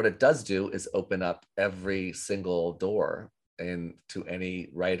 What it does do is open up every single door to any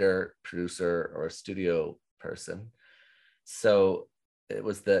writer, producer, or studio person. So it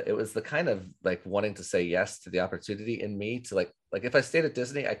was the kind of like wanting to say yes to the opportunity in me to like if I stayed at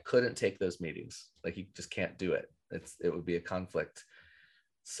Disney, I couldn't take those meetings. Like, you just can't do it. It would be a conflict.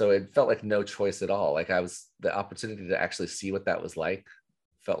 So it felt like no choice at all. Like, the opportunity to actually see what that was like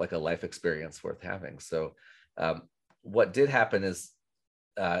felt like a life experience worth having. So what did happen is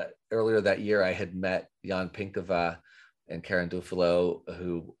earlier that year, I had met Jan Pinkava and Karen Dufalo,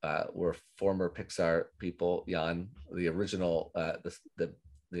 who were former Pixar people. Jan, the original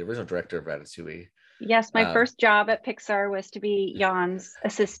the original director of Ratatouille. Yes, my first job at Pixar was to be Jan's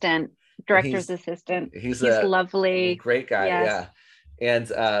assistant, director's assistant. He's a lovely, great guy. Yes. Yeah, and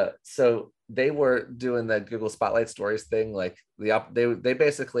so they were doing the Google Spotlight Stories thing. Like they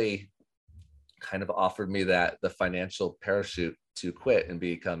basically kind of offered me the financial parachute to quit and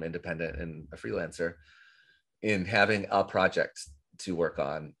become independent and a freelancer, in having a project to work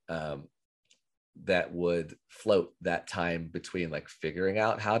on that would float that time between like figuring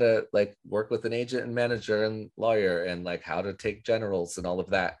out how to like work with an agent and manager and lawyer, and like how to take generals and all of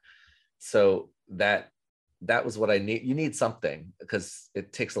that. So that was what I need. You need something, because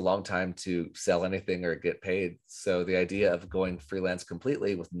it takes a long time to sell anything or get paid. So the idea of going freelance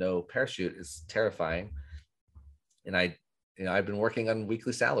completely with no parachute is terrifying. And I've been working on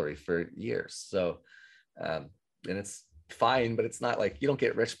weekly salary for years. So, and it's fine, but it's not like you don't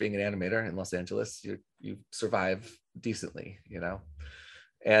get rich being an animator in Los Angeles. You survive decently,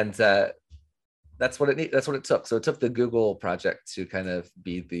 and that's what it took. So it took the Google project to kind of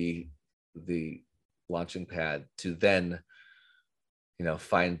be the launching pad to then,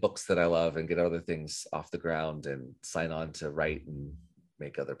 find books that I love and get other things off the ground and sign on to write and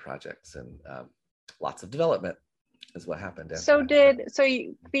make other projects, and lots of development is what happened. So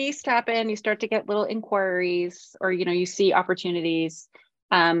Beast happened, you start to get little inquiries, or you see opportunities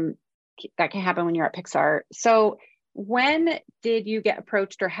that can happen when you're at Pixar. So when did you get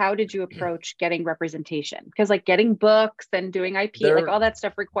approached, or how did you approach getting representation? Because like getting books and doing IP, like all that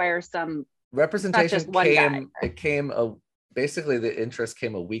stuff requires some representation. Basically the interest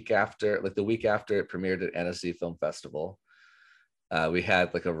came a week after, like the week after it premiered at Annecy Film Festival. We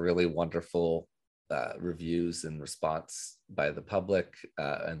had like a really wonderful reviews and response by the public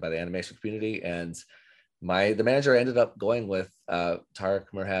and by the animation community, and the manager I ended up going with, Tarek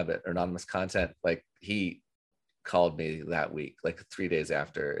Merhab at Anonymous Content. Like he called me that week, like 3 days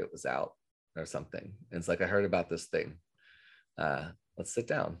after it was out or something, and it's like, I heard about this thing, let's sit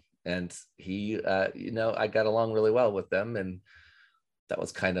down. And he I got along really well with them, and that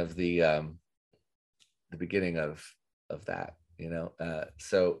was kind of the beginning of that,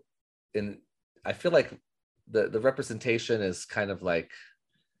 so I feel like the representation is kind of like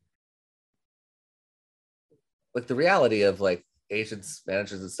the reality of like agents,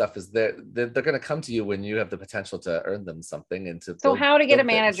 managers and stuff is they're going to come to you when you have the potential to earn them something and to so how to get a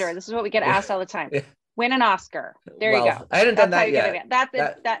manager things. This is what we get asked all the time. Yeah. Win an Oscar. There you go. I hadn't done that yet.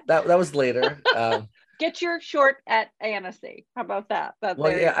 That was later. Get your short at Annecy. How about that?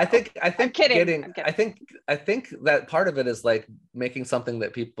 I think I'm kidding. I'm kidding. I think that part of it is like making something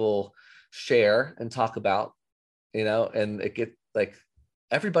that people share and talk about, and it get like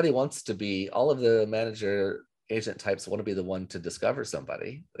everybody wants to be, all of the manager agent types want to be the one to discover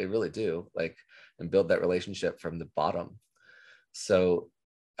somebody. They really do, like, and build that relationship from the bottom. So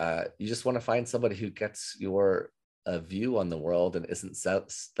you just want to find somebody who gets your view on the world and isn't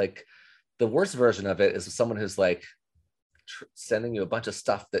like, the worst version of it is someone who's like sending you a bunch of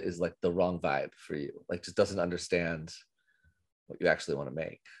stuff that is like the wrong vibe for you, like just doesn't understand what you actually want to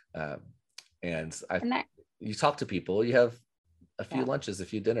make. You talk to people, you have a few lunches, a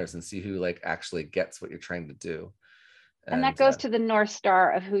few dinners, and see who like actually gets what you're trying to do. And that goes to the North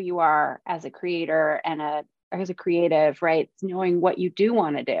Star of who you are as a creator and as a creative, right? It's knowing what you do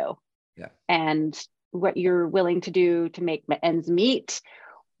want to do, and what you're willing to do to make ends meet,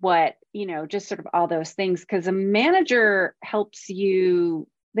 what, just sort of all those things. Because a manager helps you,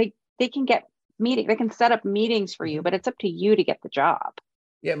 they can get meeting, they can set up meetings for you, but it's up to you to get the job.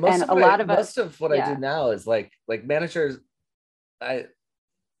 Yeah, most of what I do now is like managers. I'd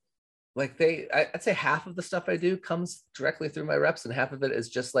say half of the stuff I do comes directly through my reps, and half of it is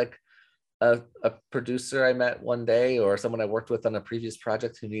just like a producer I met one day, or someone I worked with on a previous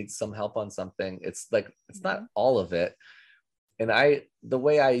project who needs some help on something. It's like, it's not all of it. And the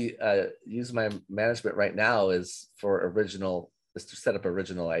way I use my management right now is to set up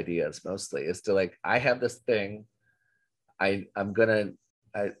original ideas. Mostly is to like, I have this thing, I want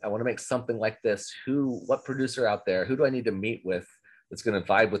to make something like this. What producer out there, who do I need to meet with that's going to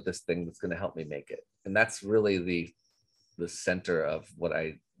vibe with this thing, that's going to help me make it? And that's really the center of what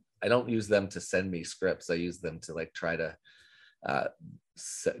I don't use them to send me scripts. I use them to like try to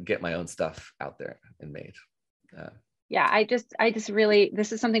get my own stuff out there and made. I just really,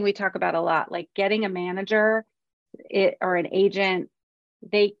 this is something we talk about a lot, like getting a manager or an agent.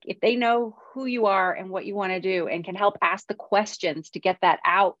 If they know who you are and what you want to do and can help ask the questions to get that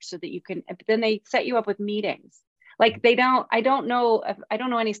out so that you can, then they set you up with meetings. Like I don't know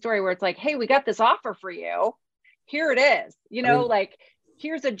any story where it's like, hey, we got this offer for you. Here it is, like,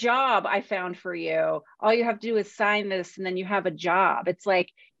 here's a job I found for you. All you have to do is sign this and then you have a job. It's like,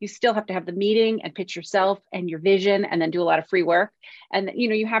 you still have to have the meeting and pitch yourself and your vision and then do a lot of free work. And,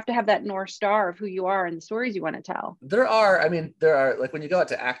 you have to have that North Star of who you are and the stories you want to tell. There are, like when you go out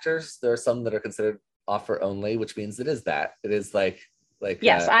to actors, there are some that are considered offer only, which means it is like,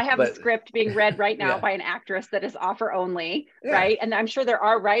 yes, I have a script being read right now by an actress that is offer only, right? And I'm sure there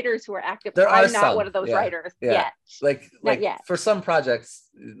are writers who are active. I'm not one of those writers yet. Like for some projects,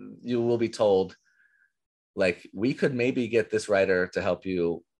 you will be told, like, we could maybe get this writer to help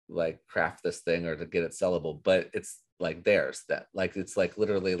you like craft this thing or to get it sellable, but it's like theirs. That like it's like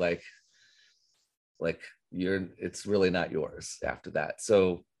literally like it's really not yours after that.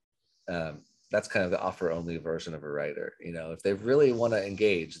 So that's kind of the offer only version of a writer. If they really want to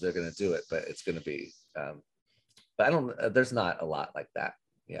engage, they're going to do it, but it's going to be, but there's not a lot like that.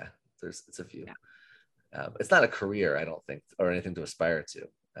 Yeah. It's a few. It's not a career, I don't think, or anything to aspire to.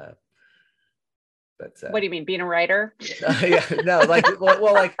 But what do you mean, being a writer? No, like,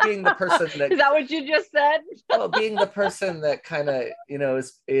 well, like being the person that, is that what you just said? Well, being the person that kind of,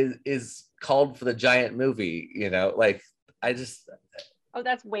 is called for the giant movie, like I just, oh,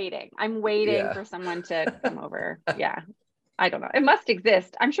 that's waiting. I'm waiting for someone to come over. Yeah. I don't know. It must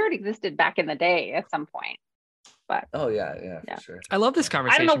exist. I'm sure it existed back in the day at some point. But oh yeah, for sure. I love this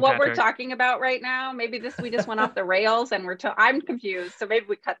conversation. I don't know what Patrick. we're talking about right now. Maybe we just went off the rails and I'm confused. So maybe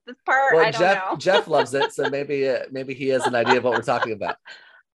we cut this part. Well, I don't know. Jeff loves it. So maybe he has an idea of what we're talking about.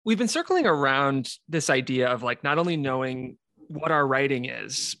 We've been circling around this idea of like not only knowing what our writing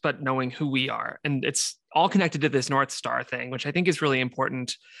is, but knowing who we are. And it's all connected to this North Star thing, which I think is really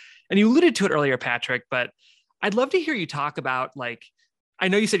important. And you alluded to it earlier, Patrick, but I'd love to hear you talk about, like, I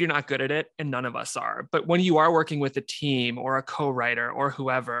know you said you're not good at it and none of us are, but when you are working with a team or a co-writer or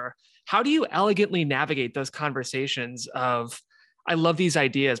whoever, how do you elegantly navigate those conversations of, I love these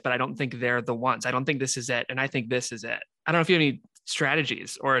ideas, but I don't think they're the ones. I don't think this is it. And I think this is it. I don't know if you have any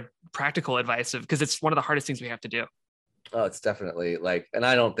strategies or practical advice because it's one of the hardest things we have to do. Oh, it's definitely like, and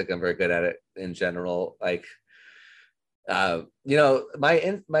I don't think I'm very good at it in general. Like,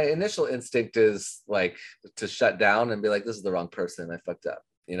 my initial instinct is like to shut down and be like, this is the wrong person. I fucked up,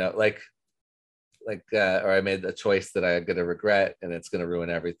 or I made a choice that I'm going to regret and it's going to ruin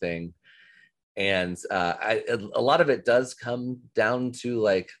everything. And a lot of it does come down to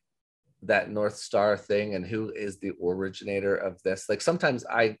like that North Star thing and who is the originator of this. Like sometimes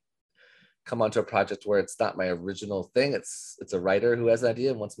I come onto a project where it's not my original thing. It's a writer who has an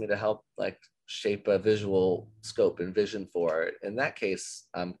idea and wants me to help like shape a visual scope and vision for it. In that case,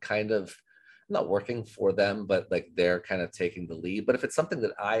 I'm not working for them, but like they're kind of taking the lead. But if it's something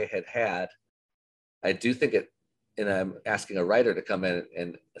that I had, I do think and I'm asking a writer to come in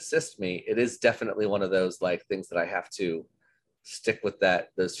and assist me, it is definitely one of those like things that I have to stick with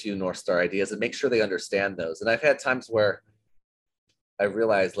those few North Star ideas and make sure they understand those. And I've had times where I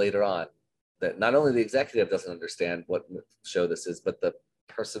realized later on that not only the executive doesn't understand what show this is, but the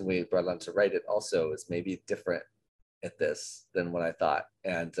person we brought on to write it also is maybe different at this than what I thought.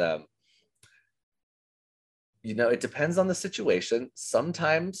 And, it depends on the situation.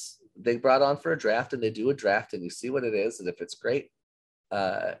 Sometimes they brought on for a draft and they do a draft and you see what it is. And if it's great,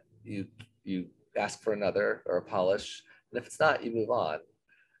 you ask for another or a polish. And if it's not, you move on.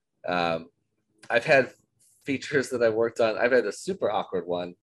 I've had features that I worked on. I've had a super awkward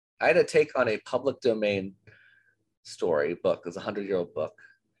one. I had to take on a public domain book. It was a 100-year-old book.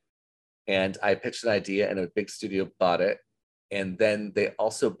 And I pitched an idea and a big studio bought it. And then they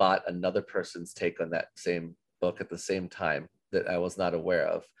also bought another person's take on that same book at the same time that I was not aware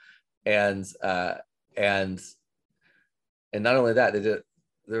of. And not only that, there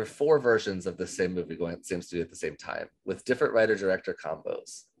were 4 versions of the same movie going at the same studio at the same time with different writer-director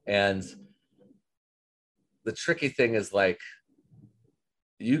combos. And the tricky thing is like,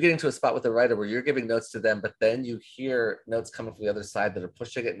 you getting to a spot with a writer where you're giving notes to them, but then you hear notes coming from the other side that are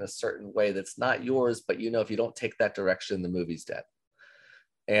pushing it in a certain way that's not yours, but if you don't take that direction, the movie's dead.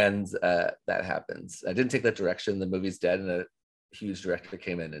 And that happens. I didn't take that direction, the movie's dead, and a huge director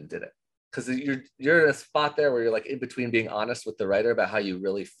came in and did it. Because you're in a spot there where you're like in between being honest with the writer about how you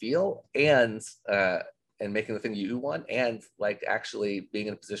really feel and making the thing you want, and like actually being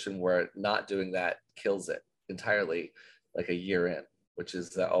in a position where not doing that kills it entirely, like a year in, which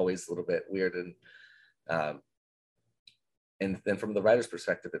is always a little bit weird. And then from the writer's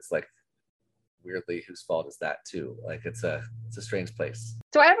perspective, it's like, weirdly, whose fault is that too? Like it's a strange place.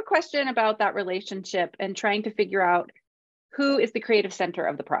 So I have a question about that relationship and trying to figure out who is the creative center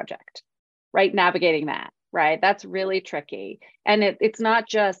of the project, right? Navigating that. right? That's really tricky. And it's not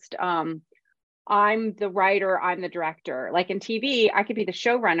just I'm the writer, I'm the director. Like in TV, I could be the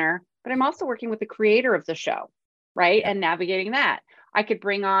showrunner, but I'm also working with the creator of the show, right? Yeah. And navigating that. I could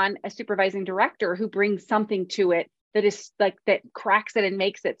bring on a supervising director who brings something to it that is like, that cracks it and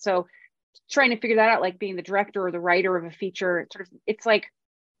makes it. So trying to figure that out, like being the director or the writer of a feature, it's like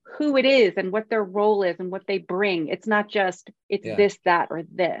who it is and what their role is and what they bring. It's not just it's this, that, or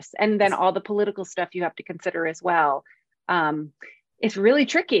this. And then all the political stuff you have to consider as well. It's really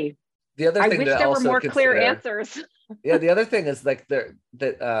tricky. The other thing I wish that there were also more clear answers. Yeah, the other thing is like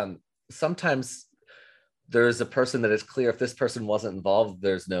that sometimes there's a person that is clear, if this person wasn't involved,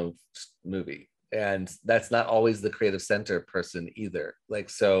 there's no movie. And that's not always the creative center person either. Like,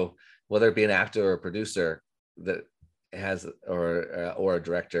 so whether it be an actor or a producer that has, or a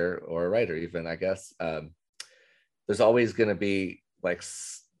director or a writer even, I guess, there's always going to be like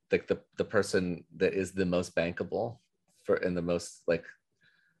the person that is the most bankable and the most like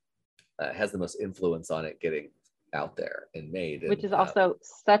has the most influence on it getting out there and made. Which is also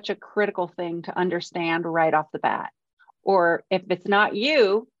such a critical thing to understand right off the bat. Or if it's not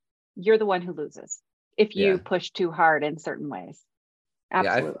you, you're the one who loses if you push too hard in certain ways.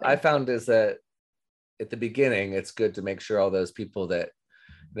 Absolutely. Yeah, I found is that at the beginning, it's good to make sure all those people that,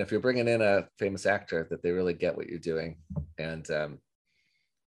 if you're bringing in a famous actor, that they really get what you're doing. And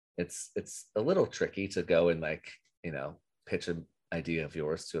it's a little tricky to go and like, pitch an idea of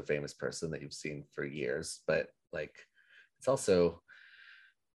yours to a famous person that you've seen for years, but like it's also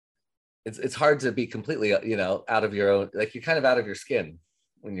it's hard to be completely out of your own, like you're kind of out of your skin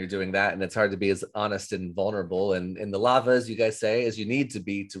when you're doing that, and it's hard to be as honest and vulnerable and in the lava, as you guys say, as you need to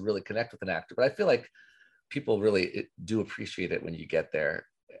be to really connect with an actor. But I feel like people really do appreciate it when you get there,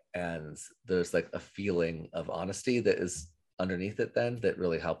 and there's like a feeling of honesty that is underneath it then that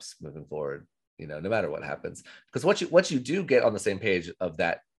really helps moving forward, no matter what happens. Because what you do get on the same page of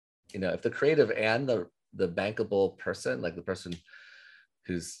that, if the creative and the bankable person, like the person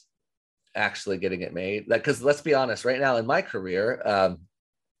who's actually getting it made, like, because let's be honest, right now in my career,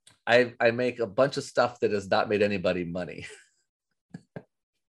 I make a bunch of stuff that has not made anybody money.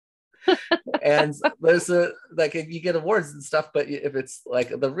 And there's like you get awards and stuff, but if it's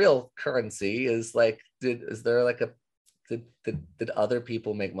like the real currency is like, did other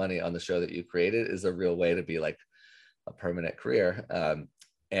people make money on the show that you created, is a real way to be like a permanent career.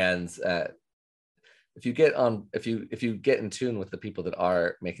 If you get in tune with the people that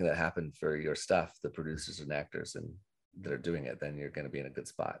are making that happen for your stuff, the producers and actors and that are doing it, then you're going to be in a good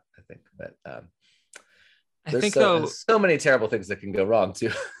spot, I think. But there's so many terrible things that can go wrong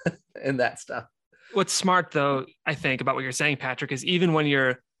too in that stuff. What's smart though, I think, about what you're saying, Patrick, is even when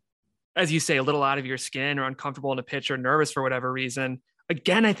you're, as you say, a little out of your skin or uncomfortable in a pitch or nervous for whatever reason,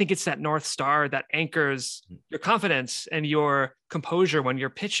 again, I think it's that North Star that anchors your confidence and your composure when you're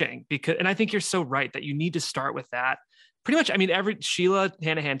pitching. And I think you're so right that you need to start with that. Pretty much, I mean, Sheila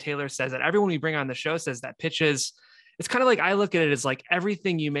Hanahan Taylor says that. Everyone we bring on the show says that pitches, it's kind of like, I look at it as like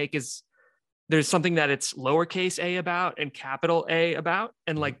everything you make is, there's something that it's lowercase a about and capital A about.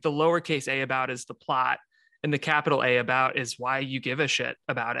 And like the lowercase a about is the plot, and the capital A about is why you give a shit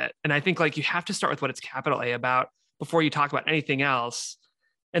about it. And I think like you have to start with what it's capital A about before you talk about anything else.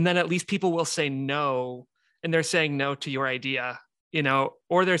 And then at least people will say no, and they're saying no to your idea,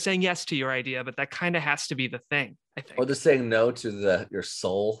 or they're saying yes to your idea, but that kind of has to be the thing, I think. Or they're saying no to your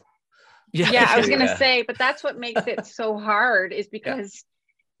soul. Yeah, I was going to say, but that's what makes it so hard, is because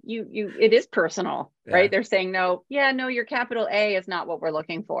it is personal, right? They're saying no. Yeah, no, your capital A is not what we're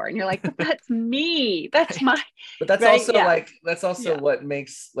looking for. And you're like, but that's me. That's my, but that's right? That's also what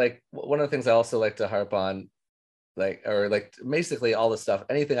makes, like, one of the things I also like to harp on, basically all the stuff,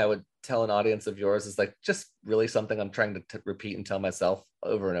 anything I would tell an audience of yours is like, just really something I'm trying to repeat and tell myself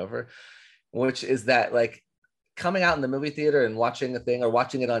over and over, which is that like coming out in the movie theater and watching a thing or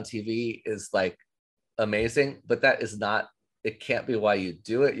watching it on TV is like amazing, but that is not, it can't be why you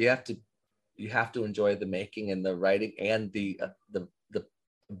do it. You have to enjoy the making and the writing and the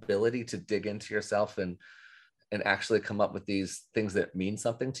ability to dig into yourself and actually come up with these things that mean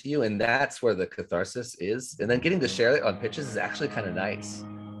something to you. And that's where the catharsis is. And then getting to share it on pitches is actually kind of nice.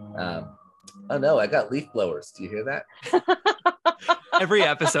 Oh no, I got leaf blowers. Do you hear that? Every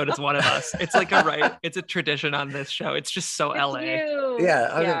episode is one of us. It's like it's a tradition on this show. It's just so LA. Yeah.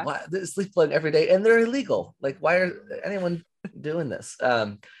 I mean, there's leaf blowing every day and they're illegal. Like, why are anyone doing this?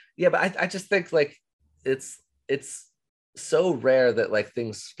 But I just think like it's so rare that like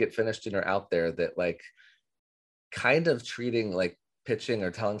things get finished and are out there, that like kind of treating like pitching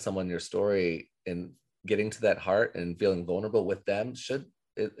or telling someone your story and getting to that heart and feeling vulnerable with them should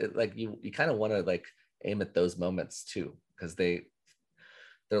it like you kind of want to like aim at those moments too, because they're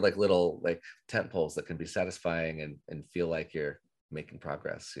like little like tent poles that can be satisfying and feel like you're making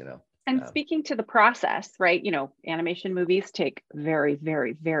progress, you know. And speaking to the process, right? You know, animation movies take very,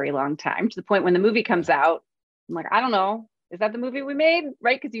 very, very long time, to the point when the movie comes out, I'm like, I don't know, is that the movie we made?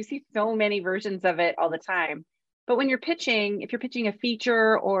 Right? Because you see so many versions of it all the time. But when you're pitching, if you're pitching a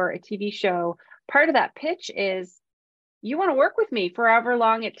feature or a TV show, part of that pitch is you want to work with me for however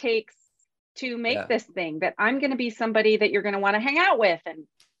long it takes to make this thing, that I'm going to be somebody that you're going to want to hang out with. And,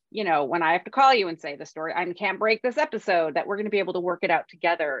 you know, when I have to call you and say the story, I can't break this episode, that we're going to be able to work it out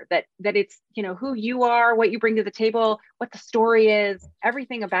together, that it's, you know, who you are, what you bring to the table, what the story is,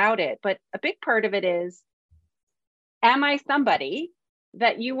 everything about it. But a big part of it is, am I somebody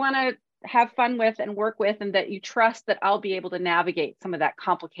that you want to have fun with and work with, and that you trust that I'll be able to navigate some of that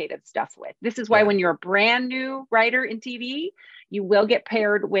complicated stuff with? This is why when you're a brand new writer in TV, you will get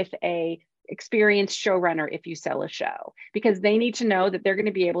paired with a experienced showrunner if you sell a show, because they need to know that they're going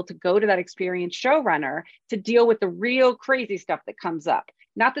to be able to go to that experienced showrunner to deal with the real crazy stuff that comes up.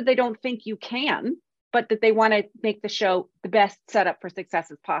 Not that they don't think you can, but that they want to make the show the best setup for success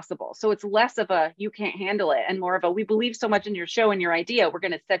as possible. So it's less of a, you can't handle it, and more of a, we believe so much in your show and your idea, we're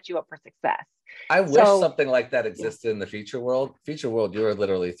going to set you up for success. I wish something like that existed in the feature world. Feature world, you're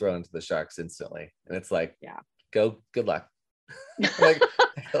literally thrown to the sharks instantly. And it's like, go, good luck. like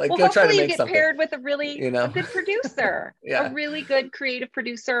well, go try to make you get something paired with a really a good producer, a really good creative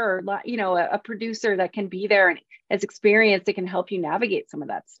producer, or, you know, a producer that can be there and has experience that can help you navigate some of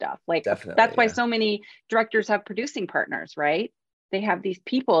that stuff. Like, that's why so many directors have producing partners, right? They have these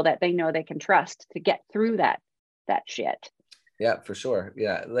people that they know they can trust to get through that shit. Yeah, for sure.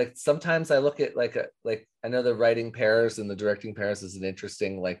 Yeah, like sometimes I look at like I know the writing pairs and the directing pairs is an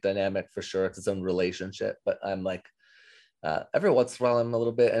interesting like dynamic for sure. It's its own relationship, but I'm like, every once in a while, I'm a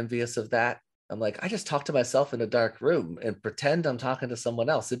little bit envious of that. I'm like, I just talk to myself in a dark room and pretend I'm talking to someone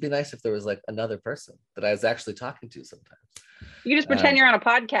else. It'd be nice if there was like another person that I was actually talking to sometimes. You just pretend you're on a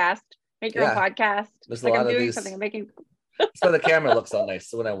podcast, make your own podcast. There's like a lot I'm of doing these, something, I'm making. so the camera looks all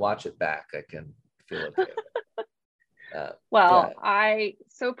nice. So when I watch it back, I can feel okay. I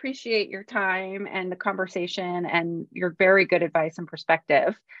so appreciate your time and the conversation and your very good advice and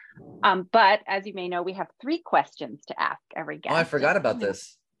perspective. But as you may know, we have 3 questions to ask every guest. Oh, I forgot about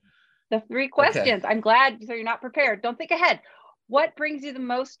this. The 3 questions. Okay. I'm glad, so you're not prepared. Don't think ahead. What brings you the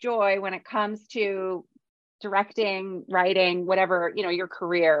most joy when it comes to directing, writing, whatever, you know, your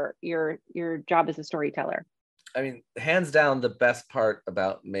career, your job as a storyteller? I mean, hands down, the best part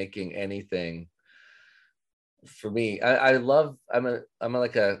about making anything for me, I'm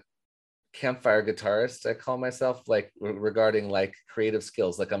like a campfire guitarist, I call myself, like regarding like creative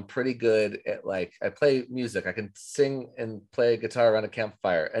skills. Like I'm pretty good at, like, I play music, I can sing and play guitar around a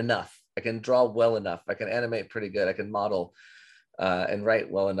campfire enough, I can draw well enough, I can animate pretty good, I can model and write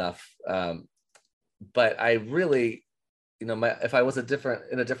well enough, but I really, you know, if I was in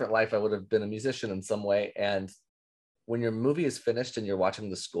a different life, I would have been a musician in some way. And when your movie is finished and you're watching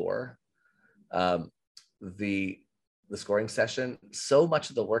the score, the scoring session, so much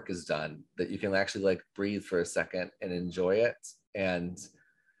of the work is done that you can actually like breathe for a second and enjoy it. And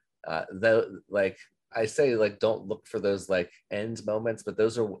like I say, like, don't look for those like end moments, but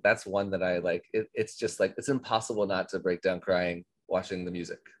that's one that I like. It's just like, it's impossible not to break down crying watching the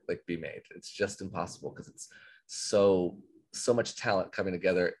music like be made. It's just impossible because it's so much talent coming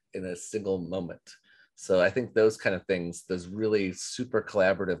together in a single moment. So I think those kind of things, those really super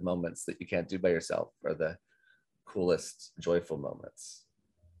collaborative moments that you can't do by yourself, are the coolest, joyful moments.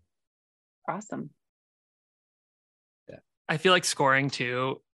 Awesome. Yeah. I feel like scoring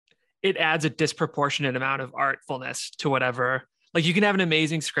too, it adds a disproportionate amount of artfulness to whatever. Like you can have an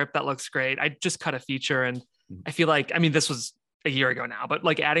amazing script that looks great. I just cut a feature and I feel like, I mean, this was a year ago now, but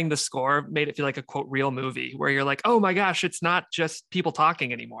like adding the score made it feel like a quote real movie where you're like, oh my gosh, it's not just people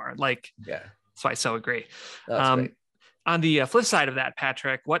talking anymore. Like, yeah. So I so agree. On the flip side of that,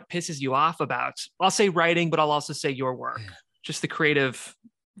 Patrick, what pisses you off about, I'll say writing, but I'll also say your work, just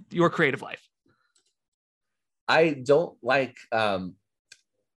your creative life? I don't like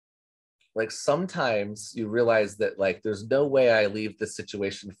sometimes you realize that like, there's no way I leave this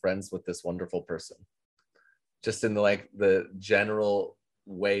situation friends with this wonderful person, just in the general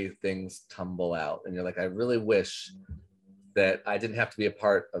way things tumble out. And you're like, I really wish that I didn't have to be a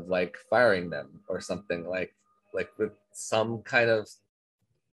part of like firing them or something, like with some kind of,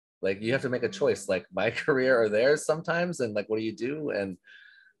 like, you have to make a choice, like my career or theirs sometimes, and like, what do you do? And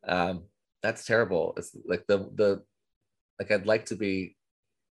that's terrible. It's like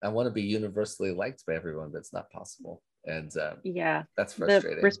I want to be universally liked by everyone, but it's not possible. And yeah, that's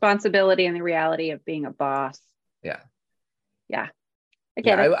frustrating. The responsibility and the reality of being a boss. Yeah. I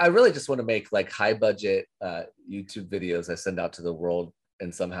get it. I really just want to make like high budget YouTube videos I send out to the world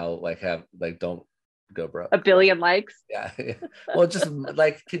and somehow like have like don't go broke. 1 billion likes. Yeah. Well, just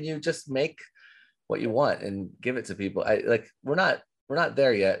like, can you just make what you want and give it to people? We're not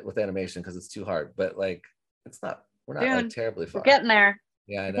there yet with animation because it's too hard, but like we're not like terribly far. We're getting there.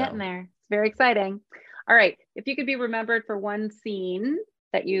 Yeah, I know. We're getting there. It's very exciting. All right. If you could be remembered for one scene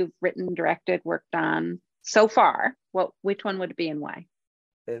that you've written, directed, worked on so far, which one would it be and why?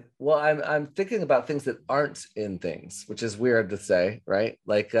 Well, I'm thinking about things that aren't in things, which is weird to say, right?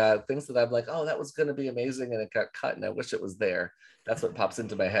 Like things that I'm like, oh, that was going to be amazing, and it got cut, and I wish it was there. That's what pops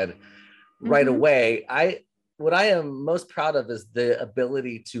into my head right away. What I am most proud of is the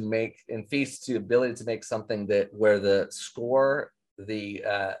ability to make, and Feast, the ability to make something where the score, the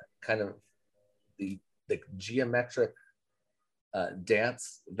kind of the geometric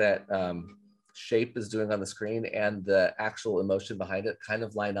dance that Shape is doing on the screen and the actual emotion behind it kind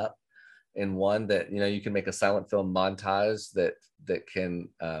of line up in one, that you can make a silent film montage that can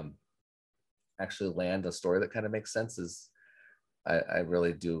actually land a story that kind of makes sense. I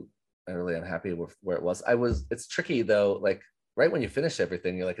really am happy with where it was. It's tricky though, like right when you finish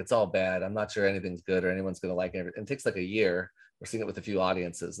everything you're like, it's all bad, I'm not sure anything's good or anyone's gonna like it. It takes like a year. We're seeing it with a few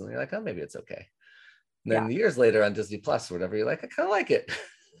audiences and you're like, oh, maybe it's okay. And then years later on Disney Plus or whatever, you're like, I kind of like it.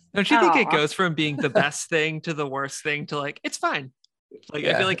 Don't you think it goes from being the best thing to the worst thing to like, it's fine? Like,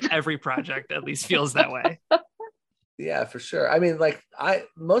 I feel like every project at least feels that way. Yeah, for sure. I mean, like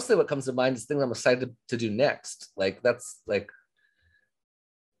mostly what comes to mind is things I'm excited to do next. Like, that's like,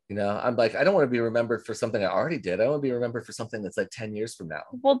 I'm like, I don't want to be remembered for something I already did. I want to be remembered for something that's like 10 years from now.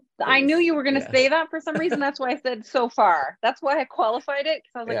 Well, I knew you were going to say that for some reason. That's why I said so far. That's why I qualified it.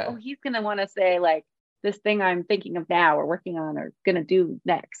 Because I was like, oh, he's going to want to say like, this thing I'm thinking of now or working on or going to do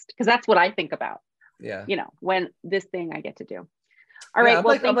next. Because that's what I think about. Yeah. When this thing I get to do. All right.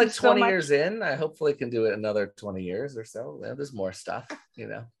 Well, I'm like 20 years in. I hopefully can do it another 20 years or so. There's more stuff,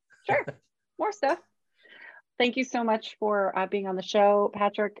 Sure. More stuff. Thank you so much for being on the show,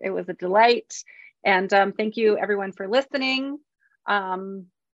 Patrick. It was a delight. And thank you everyone for listening. It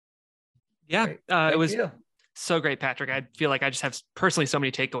was so great, Patrick. I feel like I just have personally so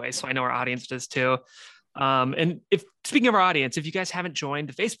many takeaways. So I know our audience does too. And speaking of our audience, if you guys haven't joined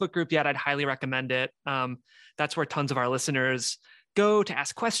the Facebook group yet, I'd highly recommend it. That's where tons of our listeners go to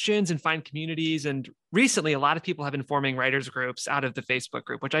ask questions and find communities. And recently, a lot of people have been forming writers groups out of the Facebook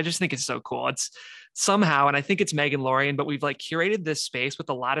group, which I just think is so cool. It's somehow, and I think it's Megan Lorian, but we've like curated this space with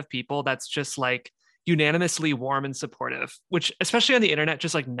a lot of people that's just like unanimously warm and supportive, which especially on the internet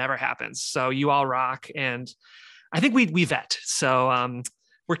just like never happens. So you all rock. And I think we vet. So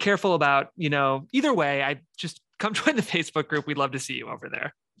we're careful about, either way, I just come join the Facebook group. We'd love to see you over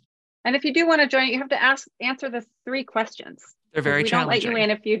there. And if you do want to join, you have to answer the 3 questions. They're very challenging. We don't let you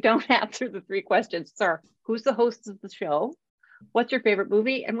in if you don't answer the 3 questions. Sir, who's the host of the show? What's your favorite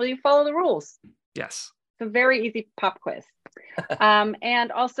movie? And will you follow the rules? Yes. It's a very easy pop quiz.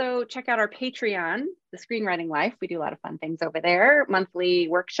 And also check out our Patreon, The Screenwriting Life. We do a lot of fun things over there, monthly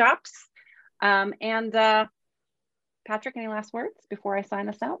workshops. And Patrick, any last words before I sign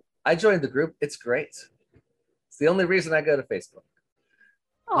us out? I joined the group. It's great. It's the only reason I go to Facebook.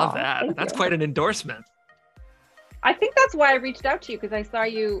 Love that. That's quite an endorsement. I think that's why I reached out to you, because I saw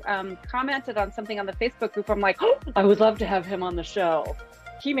you commented on something on the Facebook group. I'm like, oh, I would love to have him on the show.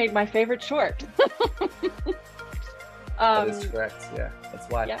 He made my favorite short. That is correct. Yeah,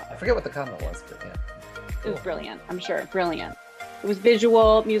 that's why. Yeah. I forget what the comment was, but yeah. Cool. It was brilliant. I'm sure. Brilliant. It was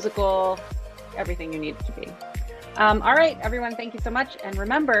visual, musical, everything you needed to be. All right, everyone. Thank you so much. And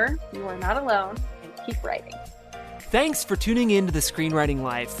remember, you are not alone, and keep writing. Thanks for tuning in to The Screenwriting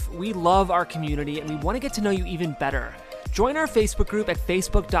Life. We love our community and we want to get to know you even better. Join our Facebook group at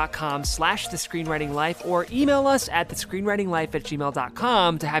facebook.com/thescreenwritinglife or email us at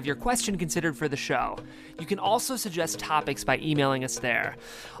thescreenwritinglife@gmail.com to have your question considered for the show. You can also suggest topics by emailing us there.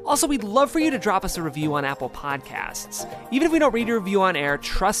 Also, we'd love for you to drop us a review on Apple Podcasts. Even if we don't read your review on air,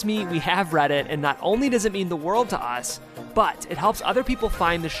 trust me, we have read it, and not only does it mean the world to us, but it helps other people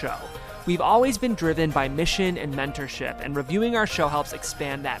find the show. We've always been driven by mission and mentorship, and reviewing our show helps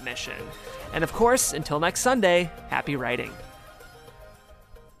expand that mission. And of course, until next Sunday, happy writing.